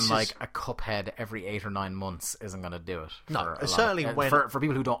a Cuphead every 8 or 9 months isn't going to do it. No, certainly for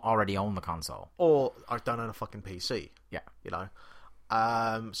people who don't already own the console, or I don't own a fucking PC. Yeah, you know.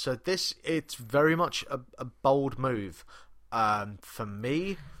 So it's very much a bold move. For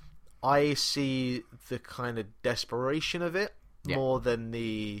me, I see the kind of desperation of it more than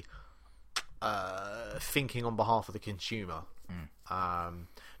the thinking on behalf of the consumer.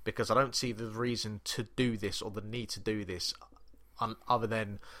 Because I don't see the reason to do this or the need to do this other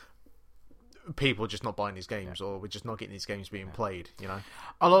than people just not buying these games or we're just not getting these games being played, you know?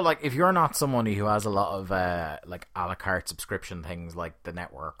 Although, like, if you're not somebody who has a lot of like a la carte subscription things like the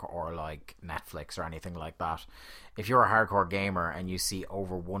network or like Netflix or anything like that, if you're a hardcore gamer and you see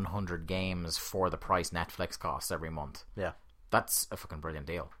over 100 games for the price Netflix costs every month, that's a fucking brilliant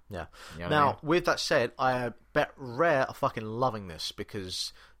deal. Yeah. You know now, what I mean? with that said, I bet Rare are fucking loving this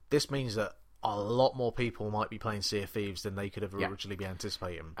because this means that a lot more people might be playing Sea of Thieves than they could have originally be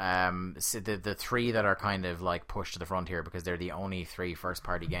anticipating. So the three that are kind of like pushed to the front here because they're the only 3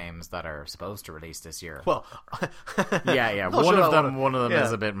 first-party games that are supposed to release this year. Well, yeah. Not One sure of them yeah.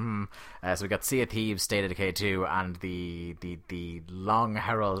 is a bit. So we got Sea of Thieves, State of Decay 2, and the long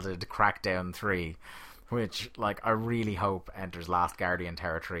heralded Crackdown 3. Which, like, I really hope enters Last Guardian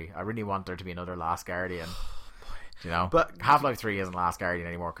territory. I really want there to be another Last Guardian. You know? But Half-Life 3 isn't Last Guardian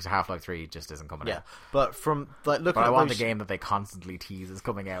anymore because Half-Life 3 just isn't coming out. But from like looking But at I want those, the game that they constantly tease is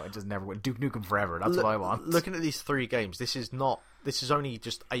coming out and just never went. Duke Nukem Forever. That's what I want. Looking at these 3 games, this is only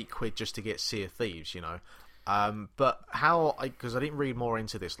just £8 just to get Sea of Thieves, you know. But how? Because I didn't read more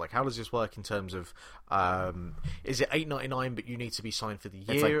into this. Like, how does this work in terms of? Is it $8.99? But you need to be signed for the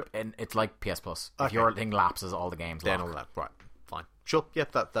year. It's like PS Plus. Okay. If your thing lapses, all the games Then lock. all that, right? Fine, sure. Yeah,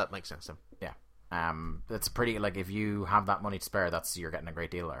 that makes sense then. Yeah. It's pretty, like, if you have that money to spare, you're getting a great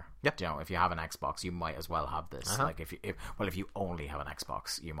deal there. Yep. You know, if you have an Xbox, you might as well have this. Like, if you only have an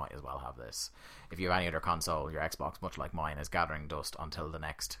Xbox, you might as well have this. If you have any other console, your Xbox, much like mine, is gathering dust until the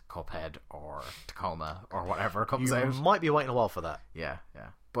next Cuphead or Tacoma or whatever comes You out. might be waiting a while for that. Yeah.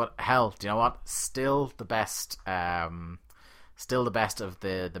 But hell, do you know what? Still the best. Still the best of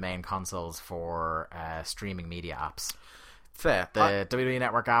the main consoles for streaming media apps. Fair. The WWE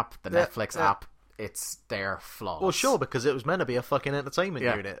Network app, the Netflix app. It's their flaws. Well, sure, because it was meant to be a fucking entertainment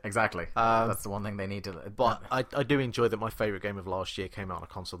unit. Exactly. That's the one thing they need to. But I do enjoy that my favourite game of last year came out on a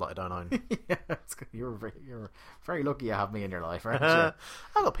console that I don't own. Yeah, you're very lucky you have me in your life, aren't you? I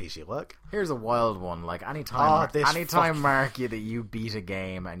got PC at work. Here's a wild one. Like, anytime fuck- Mark, that you beat a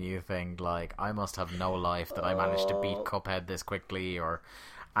game and you think, like, I must have no life that I managed to beat Cuphead this quickly or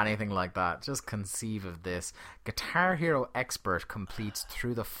anything like that. Just conceive of this. Guitar Hero Expert completes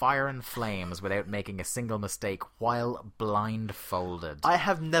Through the Fire and Flames without making a single mistake while blindfolded. I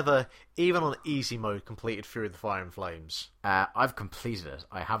have never, even on easy mode, completed Through the Fire and Flames. I've completed it.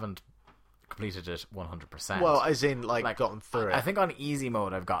 I haven't completed it 100%. Well, as in, like gotten through it. I think on easy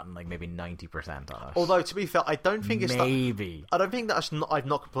mode I've gotten like maybe 90% on it. Although, to be fair, I don't think it's maybe. I don't think that I've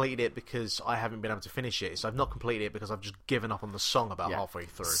not completed it because I haven't been able to finish it. So I've not completed it because I've just given up on the song about halfway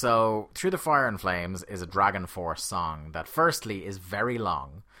through. So, Through the Fire and Flames is a Dragon Force song that firstly is very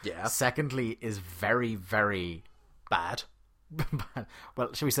long. Yeah. Secondly is very, very Bad.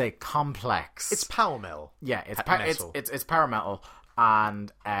 well, should we say complex? It's power metal. Yeah, it's metal. it's power metal,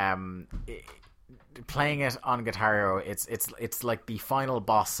 and playing it on Guitar Hero, it's like the final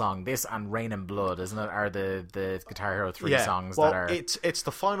boss song. This and Rain and Blood, isn't it? Are the Guitar Hero 3 songs that are? It's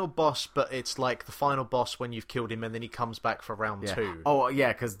the final boss, but it's like the final boss when you've killed him, and then he comes back for round 2. Oh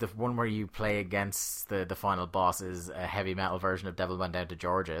yeah, because the one where you play against the final boss is a heavy metal version of Devil Went Down to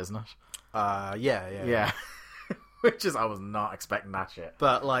Georgia, isn't it? Yeah. Which is, I was not expecting that shit.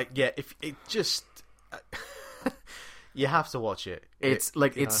 But like, yeah, if it just. You have to watch it. It's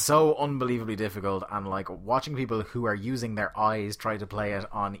so unbelievably difficult, and like watching people who are using their eyes try to play it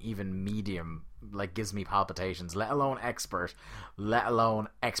on even medium like gives me palpitations. Let alone expert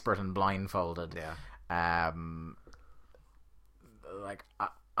and blindfolded. Yeah. Like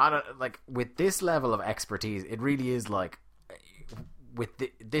I don't like with this level of expertise. It really is like. With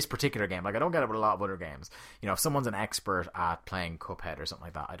this particular game, like I don't get it with a lot of other games. You know, if someone's an expert at playing Cuphead or something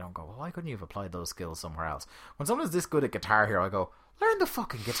like that, I don't go, well, why couldn't you have applied those skills somewhere else? When someone's this good at Guitar Hero, I go, learn the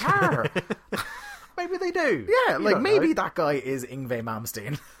fucking guitar. Maybe they do. Yeah, like maybe that guy is Yngwie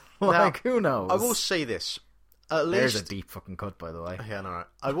Malmsteen. Like, who knows? I will say this. At least there's a deep fucking cut, by the way. Yeah, no.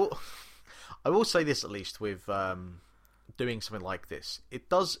 I will say this at least with doing something like this. It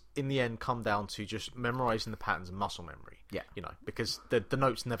does in the end come down to just memorizing the patterns and muscle memory. Yeah, you know, because the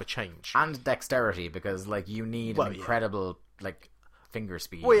notes never change. And dexterity, because like you need an incredible like finger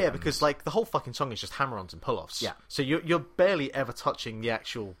speed. Well, yeah, and- because like the whole fucking song is just hammer-ons and pull-offs. Yeah. So you're barely ever touching the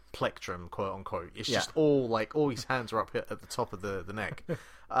actual plectrum, quote unquote. It's just all his hands are up here at the top of the neck.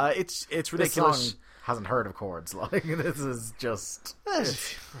 It's this ridiculous. song hasn't heard of chords. Like this is just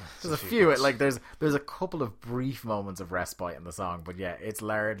There's there's a few. Like there's a couple of brief moments of respite in the song, but yeah, it's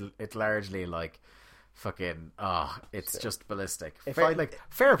largely like fucking it's just ballistic. Fair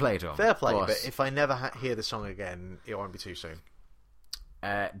play to him. Fair play, but if I never hear the song again, it won't be too soon.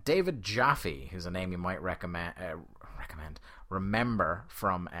 David Jaffe, who's a name you might remember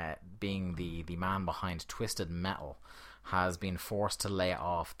from being the man behind Twisted Metal, has been forced to lay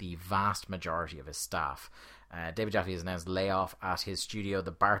off the vast majority of his staff. David Jaffe has announced layoff at his studio,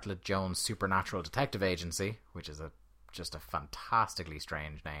 the Bartlett Jones Supernatural Detective Agency, which is just a fantastically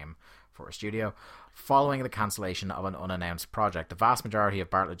strange name for a studio, following the cancellation of an unannounced project. The vast majority of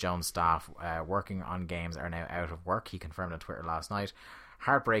Bartlett Jones staff working on games are now out of work, he confirmed on Twitter last night.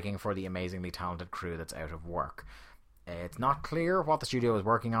 Heartbreaking for the amazingly talented crew that's out of work. It's not clear what the studio is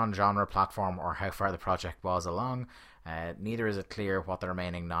working on, genre, platform, or how far the project was along. Neither is it clear what the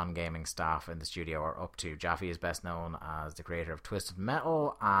remaining non-gaming staff in the studio are up to. Jaffe is best known as the creator of Twisted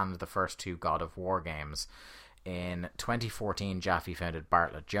Metal and the first two God of War games. In 2014, Jaffe founded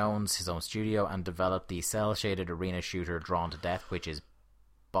Bartlett Jones, his own studio, and developed the cel-shaded arena shooter Drawn to Death, which is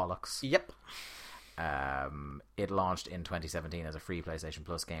bollocks. Yep. It launched in 2017 as a free PlayStation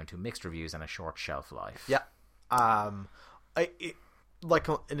Plus game to mixed reviews and a short shelf life. Yeah. In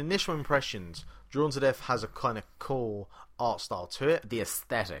initial impressions, Drawn to Death has a kind of cool art style to it. The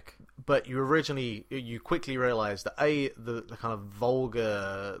aesthetic. But you quickly realise that the kind of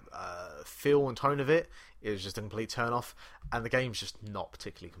vulgar feel and tone of it is just a complete turn off, and the game's just not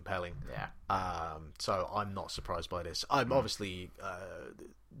particularly compelling. Yeah. So I'm not surprised by this. I'm obviously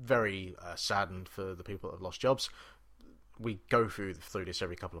very saddened for the people that have lost jobs. We go through this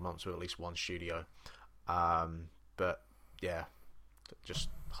every couple of months with at least one studio. But yeah, just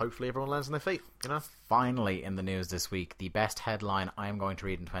hopefully everyone lands on their feet, you know? Finally, in the news this week, the best headline I'm going to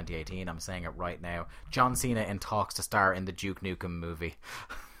read in 2018, I'm saying it right now, John Cena in talks to star in the Duke Nukem movie.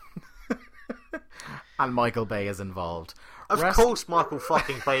 And Michael Bay is involved. Of course Michael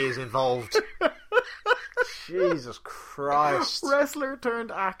fucking Bay is involved. Jesus Christ. Wrestler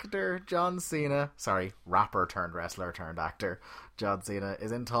turned actor John Cena, rapper turned wrestler turned actor John Cena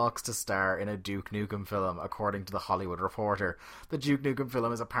is in talks to star in a Duke Nukem film, according to The Hollywood Reporter. The Duke Nukem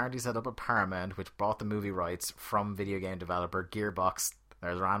film is apparently set up at Paramount, which bought the movie rights from video game developer Gearbox.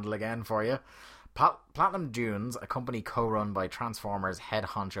 There's Randall again for you. Platinum Dunes, a company co-run by Transformers head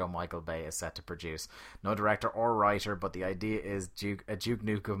honcho Michael Bay, is set to produce. No director or writer, but the idea is a Duke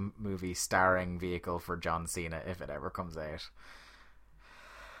Nukem movie starring vehicle for John Cena, if it ever comes out.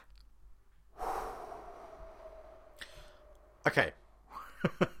 Okay.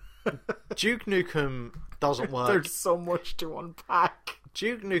 Duke Nukem doesn't work. There's so much to unpack.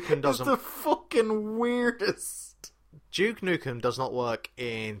 Duke Nukem doesn't... It's the fucking weirdest. Duke Nukem does not work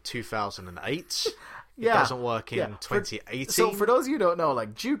in 2008. Yeah. It doesn't work in 2018. So for those of you who don't know,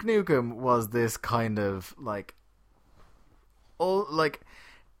 like, Duke Nukem was this kind of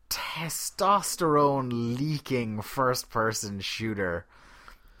testosterone leaking first person shooter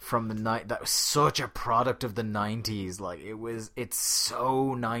from the night that was such a product of the 90s. Like, it's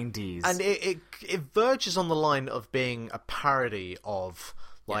so 90s. And it verges on the line of being a parody of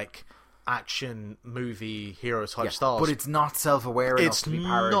action movie hero type stars, but it's not self-aware enough to be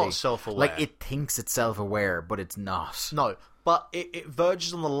parody. Not self-aware. Like, it thinks it's self-aware, but it's not. No, but it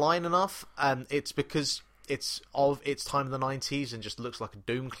verges on the line enough, and it's because it's of its time in the 90s and just looks like a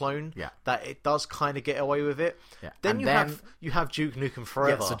Doom clone. Yeah, that it does kind of get away with it. Yeah, Then you have Duke Nukem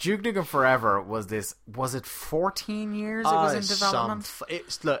Forever. Yeah, so Duke Nukem Forever was it 14 years it was in development?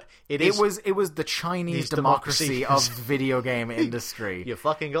 It was the Chinese democracy of the video game industry. You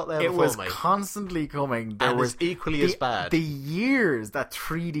fucking got there it before was me. Constantly coming. There and was equally as bad. The years that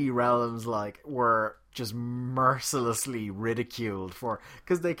 3D Realms were just mercilessly ridiculed for,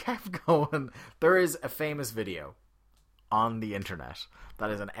 because they kept going. There is a famous video on the internet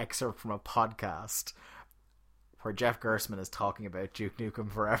that is an excerpt from a podcast where Jeff Gerstmann is talking about Duke Nukem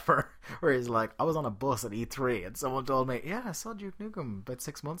Forever, where he's like, I was on a bus at E3 and someone told me, yeah, I saw Duke Nukem about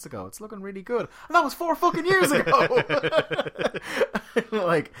 6 months ago, it's looking really good, and that was 4 fucking years ago.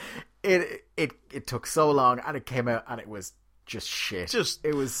 It took so long, and it came out and it was just shit.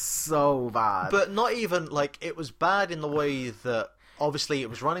 It was so bad. But not even, it was bad in the way that, obviously, it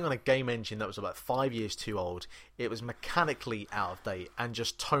was running on a game engine that was about 5 years too old. It was mechanically out of date, and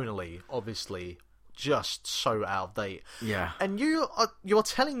just tonally, obviously, just so out of date. Yeah. And you're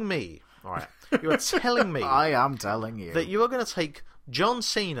telling me, alright, you're telling me... I am telling you. That you are going to take John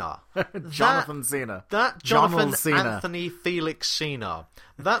Cena. Jonathan Cena. That John Jonathan Cena. Anthony Felix Cena.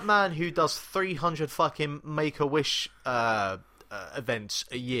 That man who does 300 fucking Make-A-Wish events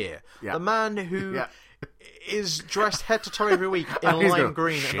a year. Yeah. The man who Yeah. is dressed head to toe every week in And he's lime going,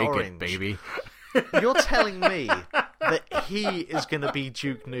 green "Shake and it, orange. baby." You're telling me that he is going to be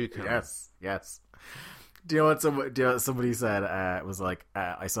Duke Nukem? Yes. Do you know what somebody said? It was like,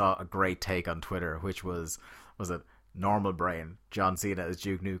 I saw a great take on Twitter, which was it normal brain, John Cena as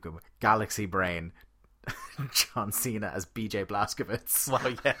Duke Nukem, Galaxy brain, John Cena as BJ Blazkowicz.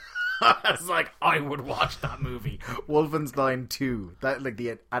 Well, yeah. I was like, I would watch that movie. Wolfenstein 2. That like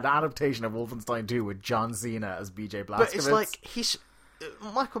an adaptation of Wolfenstein 2 with John Cena as BJ Blazkowicz. But it's like he's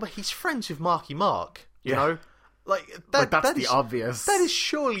Michael Bay. He's friends with Marky Mark. You know, like that. that's that the is, obvious. That is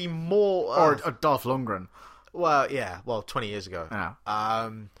surely more. Or Dolph Lundgren. Well, yeah. Well, 20 years ago. Yeah.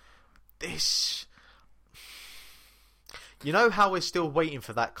 This. You know how we're still waiting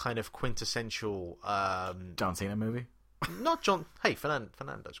for that kind of quintessential. John Cena movie. Not John. Hey,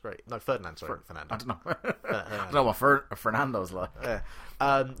 Fernando's great. No, Ferdinand. Sorry, Fernando. I don't know. I don't know what Fernando's like. Yeah.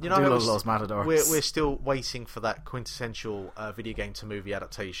 You know, Do how love Los Matadors. we're still waiting for that quintessential video game to movie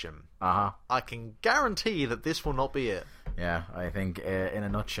adaptation. I can guarantee that this will not be it. Yeah, I think in a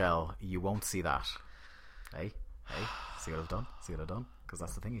nutshell, you won't see that. Hey, see what I've done? See what I've done? Because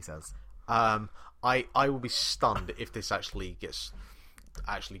that's the thing he says. I will be stunned if this actually gets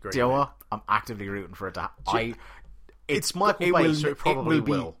great. Do you know what? I'm actively rooting for it to It's Michael Bay, so it probably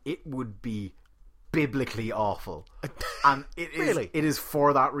will. It would be biblically awful. And it is, Really? it is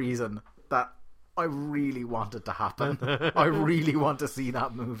for that reason that I really want it to happen. I really want to see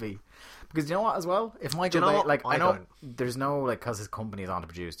that movie. Because you know what, as well? If Michael you know Bay, what? like, I know don't. there's no, like, because his company is on to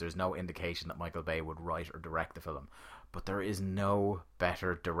produce, there's no indication that Michael Bay would write or direct the film. But there is no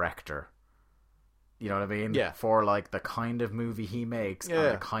better director. You know what I mean? Yeah. For, like, the kind of movie he makes and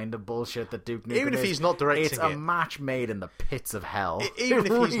the kind of bullshit that Duke Nukem Even if is, he's not directing it's a it. match made in the pits of hell. Even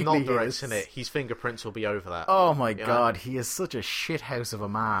It if he's not really directing is. it, his fingerprints will be over that. Oh my know? god, he is such a shithouse of a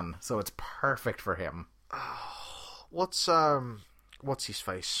man, so it's perfect for him. What's his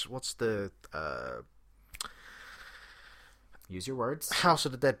face? What's the Use your words. House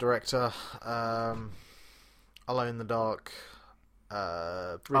of the Dead director? Alone in the Dark.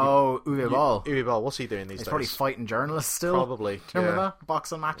 Uwe Ball. Uwe Ball. What's he doing these He's days? probably fighting journalists still. Probably. Remember yeah. that?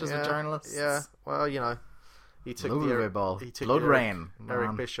 Boxing matches with journalists. Yeah. Well, you know, he took Love the Uwe Ball. He took Blood the Rain. Eric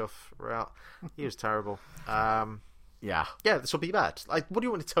Man. Bischoff route. He was terrible. Yeah. Yeah, this will be bad. Like, what do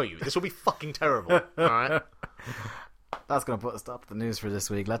you want to tell you? This will be fucking terrible. All right. That's going to put a stop to the news for this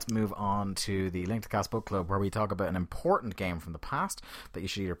week. Let's move on to the Link to Cast Book Club, where we talk about an important game from the past that you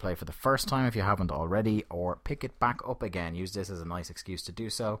should either play for the first time if you haven't already, or pick it back up again. Use this as a nice excuse to do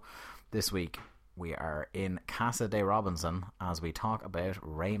so. This week, we are in Casa de Robinson as we talk about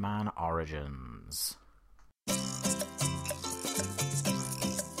Rayman Origins.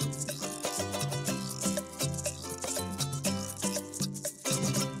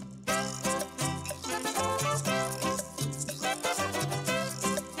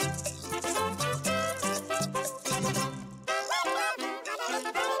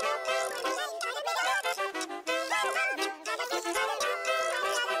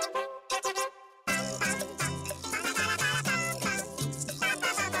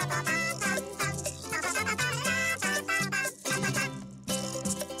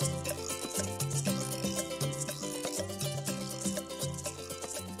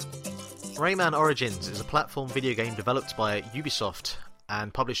 Rayman Origins is a platform video game developed by Ubisoft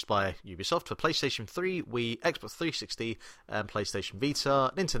and published by Ubisoft for PlayStation 3, Wii, Xbox 360, and PlayStation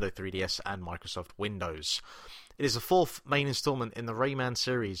Vita, Nintendo 3DS, and Microsoft Windows. It is the fourth main installment in the Rayman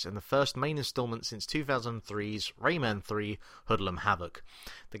series and the first main installment since 2003's Rayman 3 Hoodlum Havoc.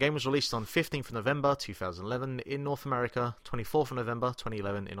 The game was released on 15th of November 2011 in North America, 24th of November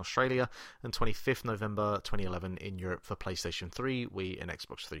 2011 in Australia, and 25th November 2011 in Europe for PlayStation 3, Wii, and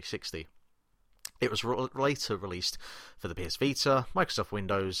Xbox 360. It was later released for the PS Vita, Microsoft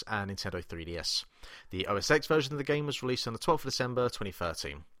Windows, and Nintendo 3DS. The OS X version of the game was released on the 12th of December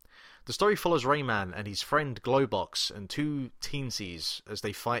 2013. The story follows Rayman and his friend Glowbox and two teensies as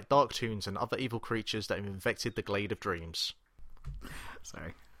they fight Dark Toons and other evil creatures that have infected the Glade of Dreams.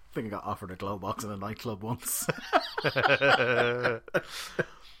 Sorry. I think I got offered a glow box in a nightclub once.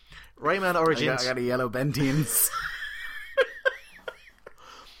 Rayman Origins... I got a yellow Bentians.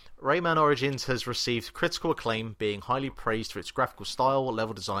 Rayman Origins has received critical acclaim, being highly praised for its graphical style,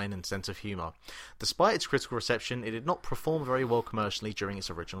 level design, and sense of humour. Despite its critical reception, it did not perform very well commercially during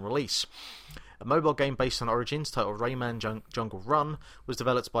its original release. A mobile game based on Origins titled Rayman Jungle Run was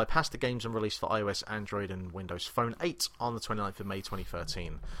developed by Pasta Games and released for iOS, Android, and Windows Phone 8 on the 29th of May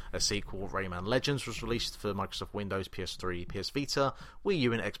 2013. A sequel, Rayman Legends, was released for Microsoft Windows, PS3, PS Vita, Wii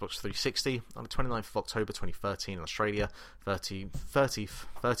U, and Xbox 360 on the 29th of October 2013 in Australia,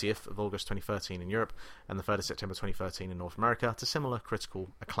 30th of August 2013 in Europe, and the 3rd of September 2013 in North America, to similar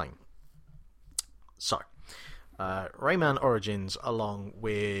critical acclaim. So, Rayman Origins, along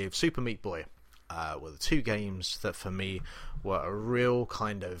with Super Meat Boy, were the two games that for me were a real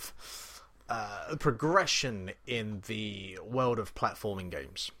kind of progression in the world of platforming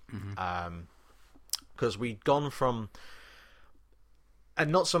games. Because we'd gone from,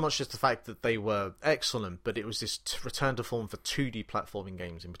 and not so much just the fact that they were excellent, but it was this return to form for 2D platforming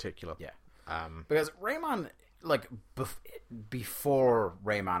games in particular. Yeah. Because Rayman, like, before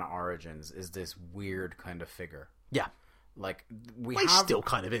Rayman Origins, is this weird kind of figure. Yeah. Like, He still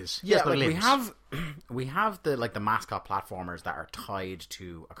kind of is. Yeah, like we have the mascot platformers that are tied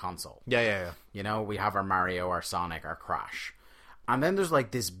to a console. Yeah. You know, we have our Mario, our Sonic, our Crash. And then there's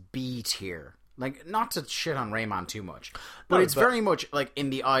like this B tier. Like, not to shit on Rayman too much, but it's very much like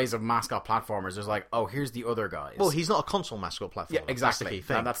in the eyes of mascot platformers. There's like, oh, here's the other guys. Well, he's not a console mascot platformer. Yeah, exactly. That's the key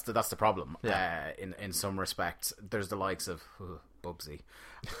thing. And that's the problem. Yeah. In some respects, there's the likes of Bubsy,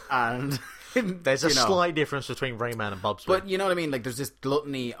 and there's a slight difference between Rayman and Bubsy. But you know what I mean? Like, there's this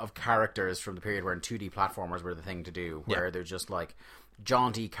gluttony of characters from the period where 2D platformers were the thing to do, where they're just like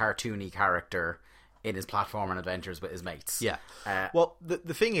jaunty, cartoony character in his platforming adventures with his mates. Yeah. Well,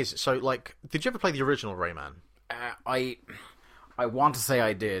 the thing is, so, like, did you ever play the original Rayman? I want to say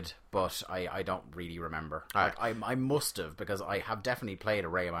I did, but I don't really remember. Right. Like, I must have, because I have definitely played a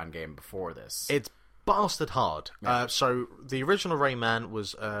Rayman game before this. It's bastard hard. Yeah. So the original Rayman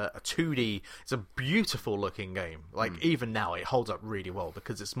was a 2D. It's a beautiful looking game. Like, even now it holds up really well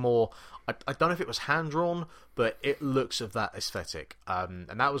because it's more, I don't know if it was hand drawn, but it looks of that aesthetic. And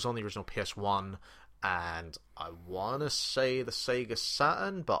that was on the original PS1, and I want to say the Sega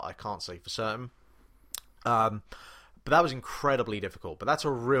Saturn, but I can't say for certain. But that was incredibly difficult. But that's a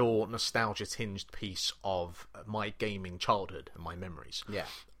real nostalgia-tinged piece of my gaming childhood and my memories. Yeah.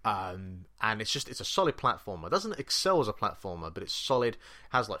 And it's a solid platformer. It doesn't excel as a platformer, but it's solid.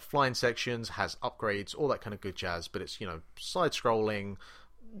 Has like flying sections, has upgrades, all that kind of good jazz. But it's, side-scrolling,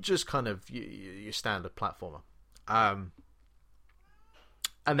 just kind of your standard platformer.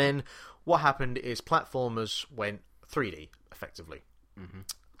 And then what happened is platformers went 3D effectively.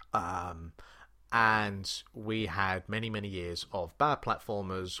 And we had many, many years of bad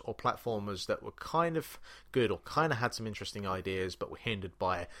platformers, or platformers that were kind of good or kind of had some interesting ideas, but were hindered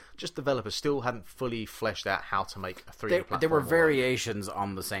by just developers still hadn't fully fleshed out how to make a 3D platformer. There were variations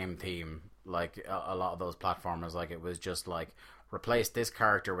on the same theme, like a lot of those platformers. Like, it was just like, replace this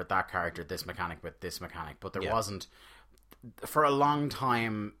character with that character, this mechanic with this mechanic. But there wasn't, for a long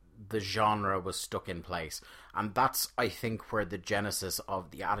time, the genre was stuck in place, and that's, I think, where the genesis of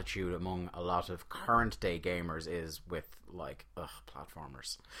the attitude among a lot of current day gamers is with, like,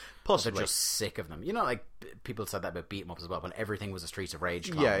 platformers. Possibly. They're just sick of them. You know, like, people said that about beat 'em up as well, when everything was a Streets of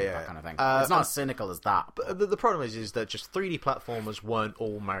Rage clone, that kind of thing. It's not as cynical as that. But the problem is that just 3D platformers weren't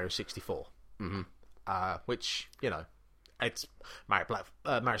all Mario 64. Which, it's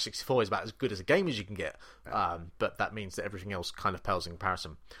Mario 64 is about as good as a game as you can get, but that means that everything else kind of pales in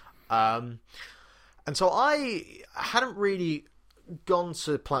comparison. And so I hadn't really gone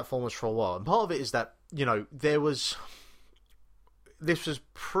to platformers for a while, and part of it is that this was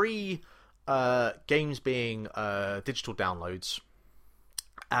pre games being digital downloads,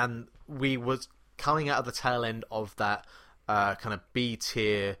 and we was coming out of the tail end of that kind of B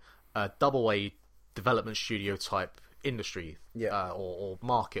tier double A development studio type industry, or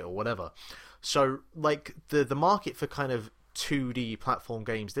market or whatever. So, like, the market for kind of 2D platform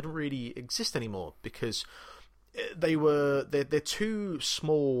games didn't really exist anymore because they're too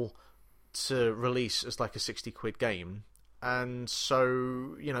small to release as like a 60 quid game, and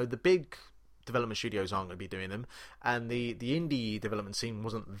so the big development studios aren't going to be doing them, and the indie development scene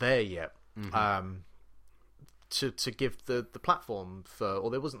wasn't there yet. To give the platform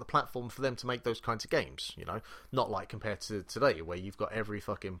or there wasn't the platform for them to make those kinds of games, not like compared to today where you've got every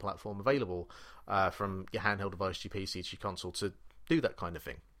fucking platform available, from your handheld device, your PC to your console, to do that kind of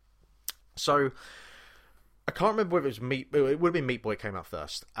thing. So I can't remember whether it was it would have been Meat Boy came out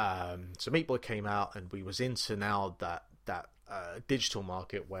first. So Meat Boy came out, and we was into now that digital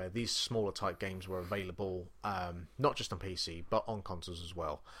market where these smaller type games were available, not just on PC but on consoles as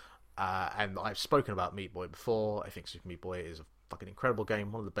well. And I've spoken about Meat Boy before. I think Super Meat Boy is a fucking incredible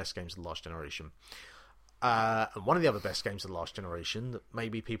game, one of the best games of the last generation. And one of the other best games of the last generation that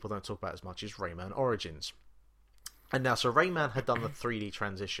maybe people don't talk about as much is Rayman Origins. And now, so Rayman had done the 3D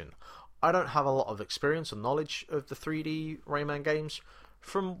transition. I don't have a lot of experience or knowledge of the 3D Rayman games.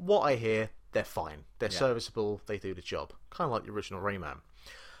 From what I hear, they're fine. They're serviceable. They do the job. Kind of like the original Rayman.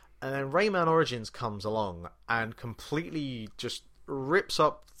 And then Rayman Origins comes along and completely just rips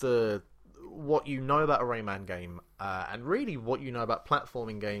up what you know about a Rayman game, and really what you know about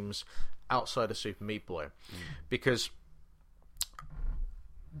platforming games outside of Super Meat Boy. Because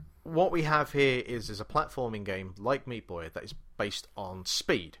what we have here is a platforming game like Meat Boy that is based on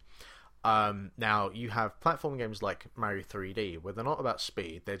speed. Now, you have platforming games like Mario 3D, where they're not about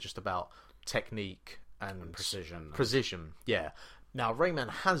speed, they're just about technique and precision. Yeah. Now, Rayman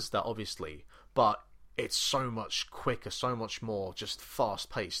has that, obviously, but it's so much quicker, so much more just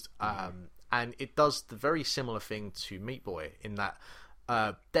fast-paced. And it does the very similar thing to Meat Boy, in that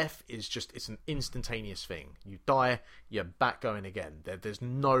death is just, it's an instantaneous thing. You die, you're back going again. There's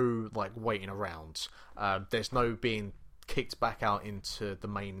no like waiting around. There's no being kicked back out into the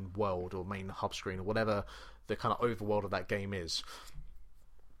main world or main hub screen or whatever the kind of overworld of that game is.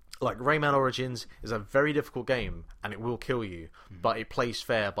 Like, Rayman Origins is a very difficult game, and it will kill you, but it plays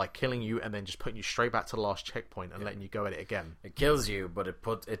fair by killing you and then just putting you straight back to the last checkpoint and letting you go at it again. It kills you, but it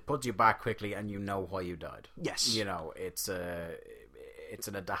puts you back quickly, and you know why you died. Yes. You know, it's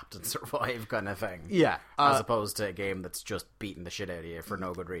an adapt and survive kind of thing. Yeah. As opposed to a game that's just beating the shit out of you for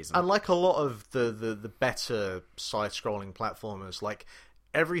no good reason. And like a lot of the better side-scrolling platformers, like,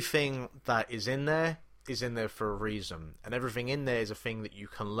 everything that is in there for a reason, and everything in there is a thing that you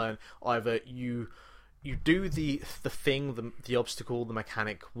can learn. Either you do the thing, the obstacle, the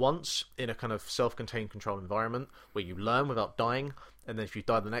mechanic once in a kind of self-contained controlled environment where you learn without dying, and then if you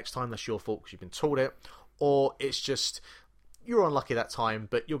die the next time, that's your fault because you've been taught it, or it's just you're unlucky that time,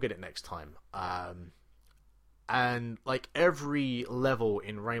 but you'll get it next time. And like every level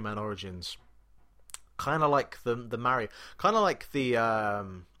in Rayman Origins, kind of like the Mario, kind of like the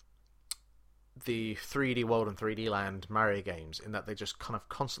 3D World and 3D Land Mario games, in that they're just kind of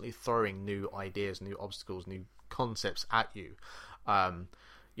constantly throwing new ideas, new obstacles, new concepts at you.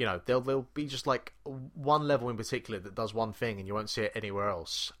 You know, there'll be just like one level in particular that does one thing and you won't see it anywhere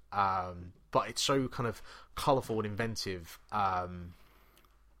else. But it's so kind of colourful and inventive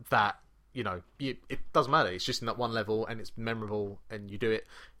that, you know, it doesn't matter. It's just in that one level and it's memorable, and you do it,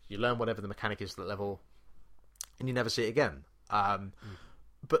 you learn whatever the mechanic is for that level, and you never see it again.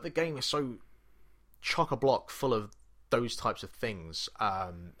 But the game is so chock-a-block full of those types of things,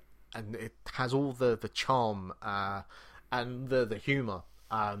 and it has all the charm and the humour,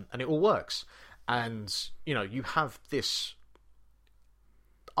 and it all works. And, you know, you have this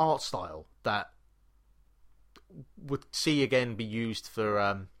art style that would see again be used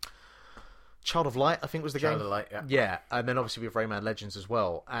for Child of Light, I think was the game. Child of Light, yeah. Yeah, and then obviously with Rayman Legends as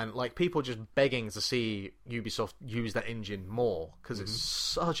well. And like people just begging to see Ubisoft use that engine more, because it's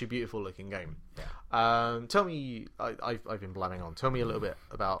such a beautiful looking game. Yeah. Tell me, I've been blabbing on. Tell me a little bit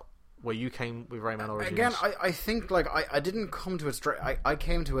about where you came with Rayman Origins. Again, I think like I didn't come to it straight. I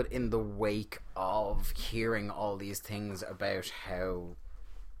came to it in the wake of hearing all these things about how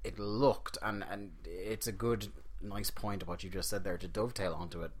it looked, and it's a good, nice point of what you just said there to dovetail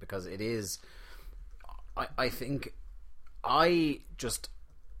onto it, because it is, I think I just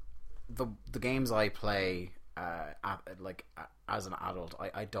the games I play as an adult,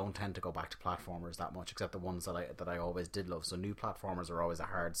 I don't tend to go back to platformers that much, except the ones that I always did love. So new platformers are always a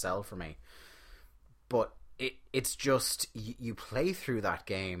hard sell for me. But it's just you play through that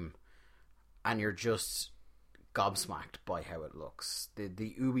game and you're just gobsmacked by how it looks.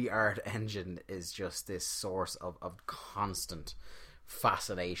 The Ubi art engine is just this source of constant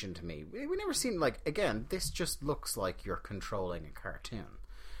fascination to me. We never seen, like, again, this just looks like you're controlling a cartoon,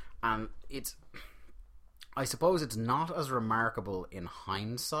 and it's, I suppose it's not as remarkable in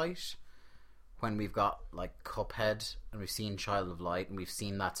hindsight when we've got like Cuphead and we've seen Child of Light and we've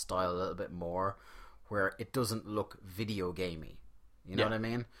seen that style a little bit more, where it doesn't look video gamey, you know what I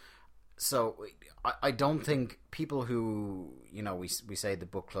mean? So I don't think people who, you know, we say the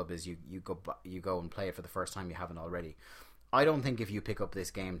book club is you go and play it for the first time, you haven't already. I don't think if you pick up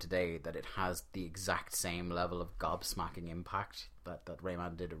this game today that it has the exact same level of gobsmacking impact that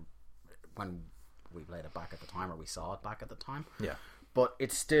Rayman did when we played it back at the time, or we saw it back at the time. Yeah. But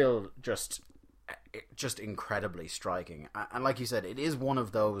it's still just incredibly striking. And like you said, it is one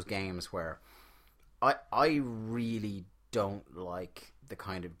of those games where I really don't like the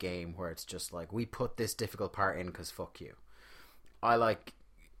kind of game where it's just like, we put this difficult part in because fuck you. I like,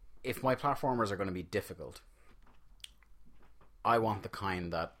 if my platformers are going to be difficult, I want the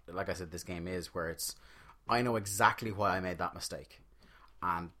kind that, like I said, this game is, where it's, I know exactly why I made that mistake.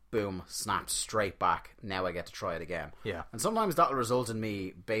 And boom, snapped straight back. Now I get to try it again. Yeah. And sometimes that'll result in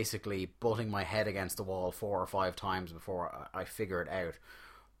me basically butting my head against the wall 4 or 5 times before I figure it out.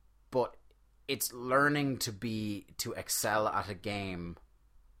 But it's learning to excel at a game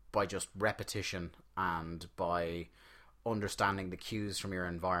by just repetition and by understanding the cues from your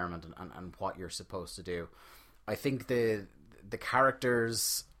environment and what you're supposed to do. I think the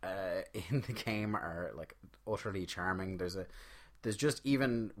characters in the game are like utterly charming. There's just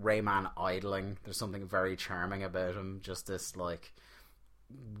even Rayman idling. There's something very charming about him. Just this like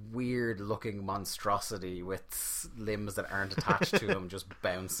weird looking monstrosity with limbs that aren't attached to him, just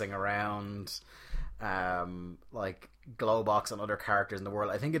bouncing around. Like Glowbox and other characters in the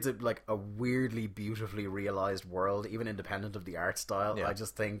world. I think it's a weirdly beautifully realized world, even independent of the art style. Yeah. I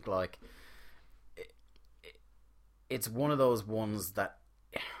just think like it's one of those ones that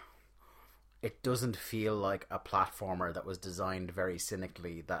it doesn't feel like a platformer that was designed very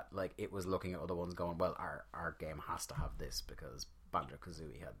cynically, that like it was looking at other ones going, well, our game has to have this because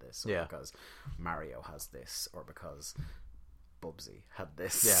Banjo-Kazooie had this, or because Mario has this, or because Bubsy had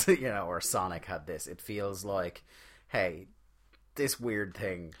this, or Sonic had this. It feels like, hey, this weird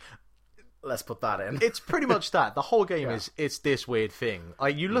thing, let's put that in. It's pretty much that. The whole game it's this weird thing.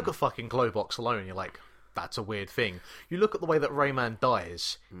 You look at fucking Glowbox alone, and you're like, that's a weird thing. You look at the way that Rayman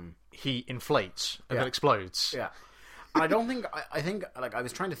dies, he inflates and then explodes. Yeah. And I don't think I think like I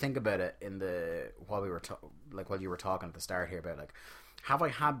was trying to think about it while you were talking at the start here about like, have I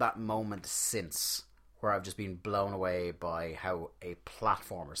had that moment since where I've just been blown away by how a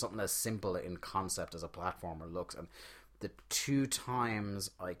platformer, something as simple in concept as a platformer, looks. And the 2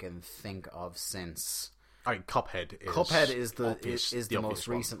 times I can think of since, I mean, Cuphead is the most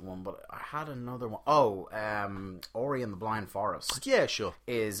recent one, but I had another one. Ori and the Blind Forest. Yeah, sure.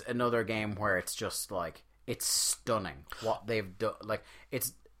 Is another game where it's just like, it's stunning what they've done. Like,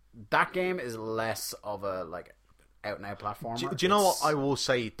 that game is less of a like out and out platformer. Do you know what I will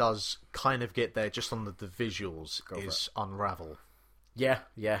say does kind of get there just on the visuals is Unravel. Yeah,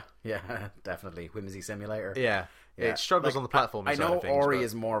 definitely. Whimsy Simulator. Yeah. It struggles on the platform. I know Ori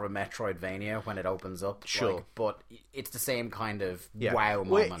is more of a Metroidvania when it opens up, sure, but it's the same kind of wow moment.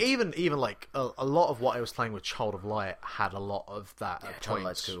 Well, even like a lot of what I was playing with Child of Light had a lot of that. Yeah, Child of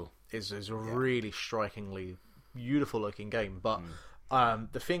Light's cool. Is a really strikingly beautiful looking game, but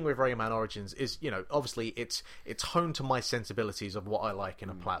the thing with Rayman Origins is, obviously it's honed to my sensibilities of what I like in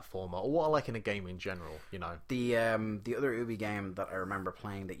a platformer or what I like in a game in general. The other Ubi game that I remember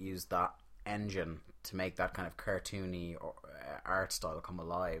playing that used that engine to make that kind of cartoony art style come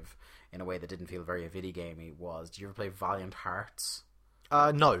alive in a way that didn't feel very video gamey was. Did you ever play Valiant Hearts?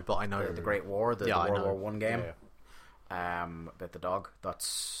 No, but I know the Great War, the World War One game. Yeah. About the dog.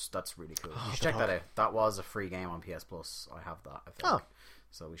 That's really cool. You should check that out. That was a free game on PS Plus. I have that, I think.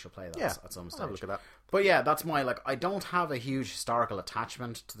 So we should play that at some stage. I'll look at that. But yeah, that's my I don't have a huge historical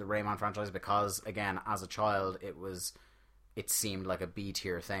attachment to the Rayman franchise because, again, as a child, it seemed like a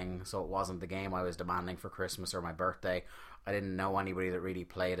B-tier thing, so it wasn't the game I was demanding for Christmas or my birthday. I didn't know anybody that really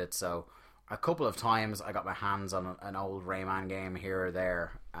played it, so a couple of times I got my hands on an old Rayman game here or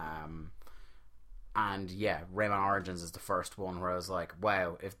there. And yeah, Rayman Origins is the first one where I was like,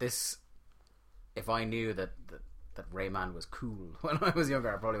 wow, if I knew that Rayman was cool when I was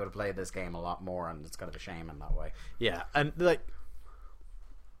younger, I probably would have played this game a lot more, and it's kind of a shame in that way. Yeah, and like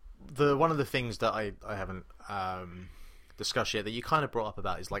one of the things that I haven't discussed yet that you kind of brought up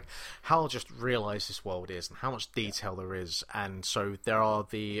about is like how just realised this world is and how much detail there is. And so there are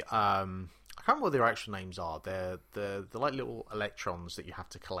the I can't remember what their actual names are. They're the like little electrons that you have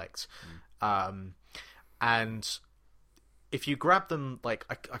to collect. And if you grab them, like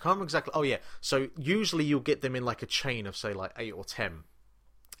I can't remember exactly. Oh yeah, so usually you'll get them in like a chain of say like 8 or 10,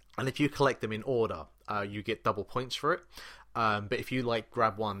 and if you collect them in order, you get double points for it. But if you like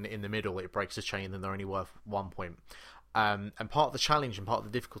grab one in the middle, it breaks the chain, then they're only worth 1 point. And part of the challenge and part of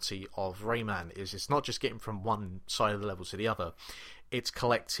the difficulty of Rayman is it's not just getting from one side of the level to the other. It's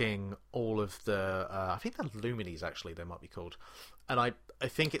collecting all of the I think they're Luminies, actually they might be called, and I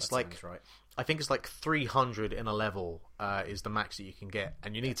think it's right. I think it's like 300 in a level is the max that you can get,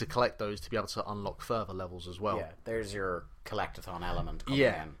 and you need to collect those to be able to unlock further levels as well. Yeah, there's your collectathon element coming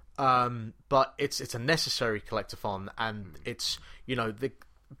in. But it's a necessary collectathon, and it's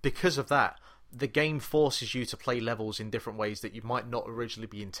because of that, the game forces you to play levels in different ways that you might not originally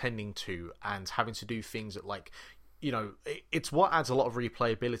be intending to, and having to do things that like it's what adds a lot of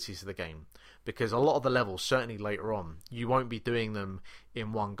replayability to the game, because a lot of the levels, certainly later on, you won't be doing them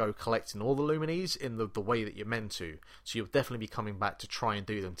in one go, collecting all the Lumines in the way that you're meant to. So you'll definitely be coming back to try and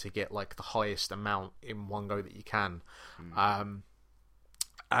do them to get like the highest amount in one go that you can.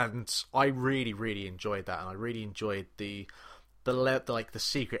 And I really, really enjoyed that, and I really enjoyed the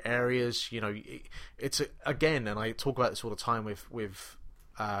secret areas. It's again, and I talk about this all the time with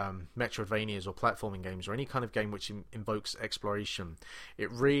Metroidvanias or platforming games or any kind of game which invokes exploration.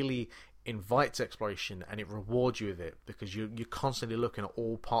 It really invites exploration and it rewards you with it, because you're constantly looking at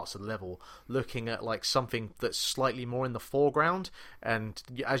all parts of the level, looking at like something that's slightly more in the foreground, and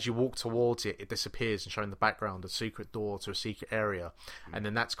as you walk towards it, it disappears and showing the background, a secret door to a secret area. And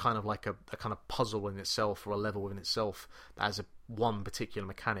then that's kind of like a kind of puzzle in itself, or a level within itself that has one particular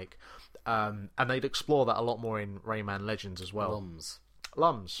mechanic. And they'd explore that a lot more in Rayman Legends as well.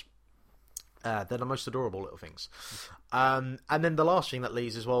 Lums. They're the most adorable little things. And then the last thing that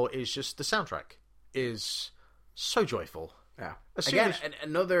leaves as well is just the soundtrack is so joyful. Yeah. Again,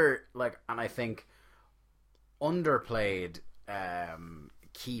 another, and I think underplayed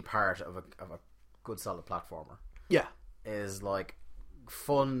key part of a good solid platformer. Yeah. Is like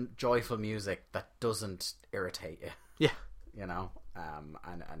fun, joyful music that doesn't irritate you. Yeah. And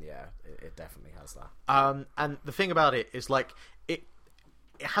yeah, it definitely has that. And the thing about it is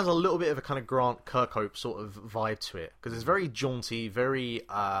it has a little bit of a kind of Grant Kirkhope sort of vibe to it, because it's very jaunty, very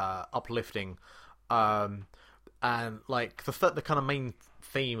uplifting, and like the kind of main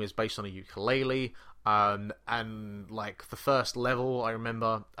theme is based on a ukulele, and like the first level I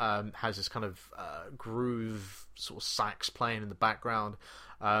remember has this kind of groove sort of sax playing in the background,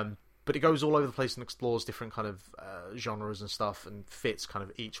 but it goes all over the place and explores different kind of genres and stuff, and fits kind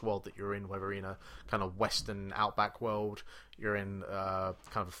of each world that you're in, whether you're in a kind of western outback world, you're in kind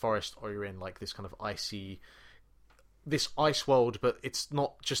of a forest, or you're in like this kind of ice world. But it's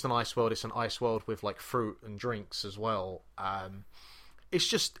not just an ice world, it's an ice world with like fruit and drinks as well.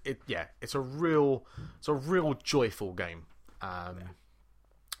 It's a real joyful game.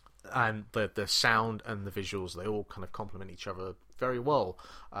 And the sound and the visuals, they all kind of complement each other very well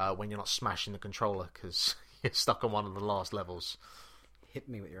when you're not smashing the controller because you're stuck on one of the last levels. Hit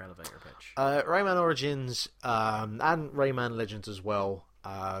me with your elevator pitch. Rayman Origins and Rayman Legends as well,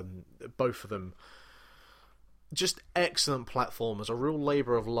 both of them just excellent platformers, a real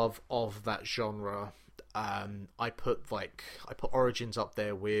labour of love of that genre. I put Origins up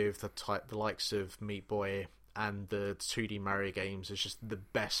there with the likes of Meat Boy and the 2D Mario games. It's just the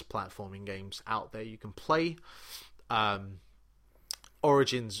best platforming games out there you can play.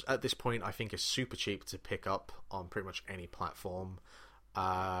 Origins at this point I think is super cheap to pick up on pretty much any platform.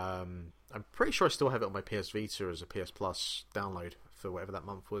 I'm pretty sure I still have it on my PS Vita as a PS Plus download for whatever that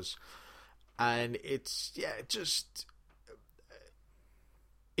month was. And it's just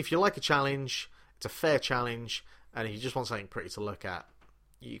if you like a challenge, it's a fair challenge, and if you just want something pretty to look at,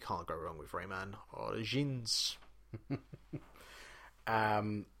 you can't go wrong with Rayman Origins.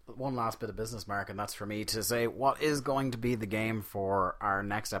 One last bit of business, Mark, and that's for me to say what is going to be the game for our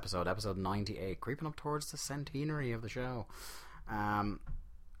next episode 98, creeping up towards the centenary of the show. And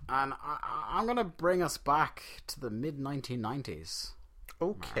I'm going to bring us back to the mid-1990s.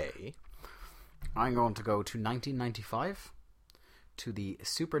 Okay. Mark. I'm going to go to 1995, to the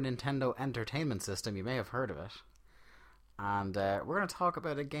Super Nintendo Entertainment System. You may have heard of it. And we're going to talk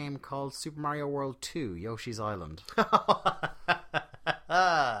about a game called Super Mario World 2, Yoshi's Island.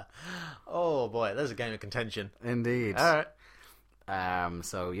 Oh boy, there's a game of contention. Indeed. All right.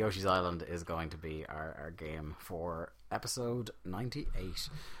 So Yoshi's Island is going to be our game for episode 98.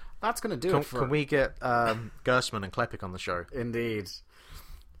 That's going to do it for... Can we get Gersman and Klepik on the show? Indeed.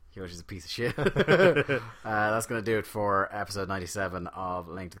 Yoshi's a piece of shit. That's going to do it for episode 97 of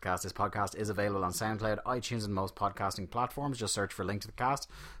Link to the Cast. This podcast is available on SoundCloud, iTunes, and most podcasting platforms. Just search for Link to the Cast.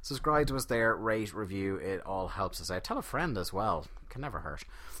 Subscribe to us there, rate, review. It all helps us out. Tell a friend as well. Can never hurt.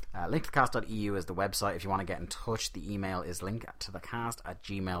 Linktothecast.eu is the website if you want to get in touch. The email is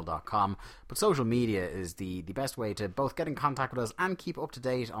linktothecast@gmail.com. But social media is the best way to both get in contact with us and keep up to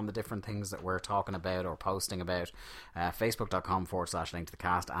date on the different things that we're talking about or posting about.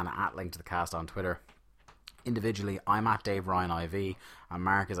 Facebook.com/linktothecast and @linktothecast on Twitter. Individually, I'm at Dave Ryan IV and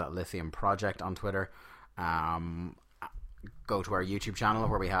Mark is at Lithium Project on Twitter. Go to our YouTube channel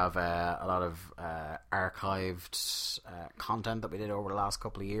where we have a lot of archived content that we did over the last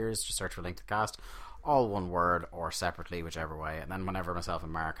couple of years. Just search for Link to the Cast, all one word or separately, whichever way. And then whenever myself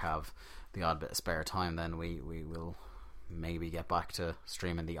and Mark have the odd bit of spare time, then we will maybe get back to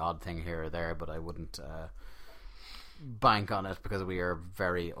streaming the odd thing here or there, but I wouldn't bank on it because we are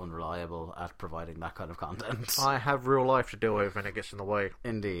very unreliable at providing that kind of content. I have real life to deal with and it gets in the way.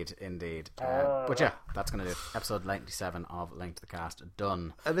 Indeed. But yeah, that's going to do it. Episode 97 of Link to the Cast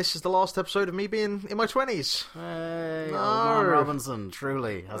done. And this is the last episode of me being in my 20s. Hey, No. old man Robinson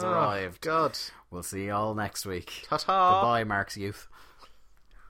truly has arrived. God. We'll see you all next week. Ta-ta. Goodbye, Mark's youth.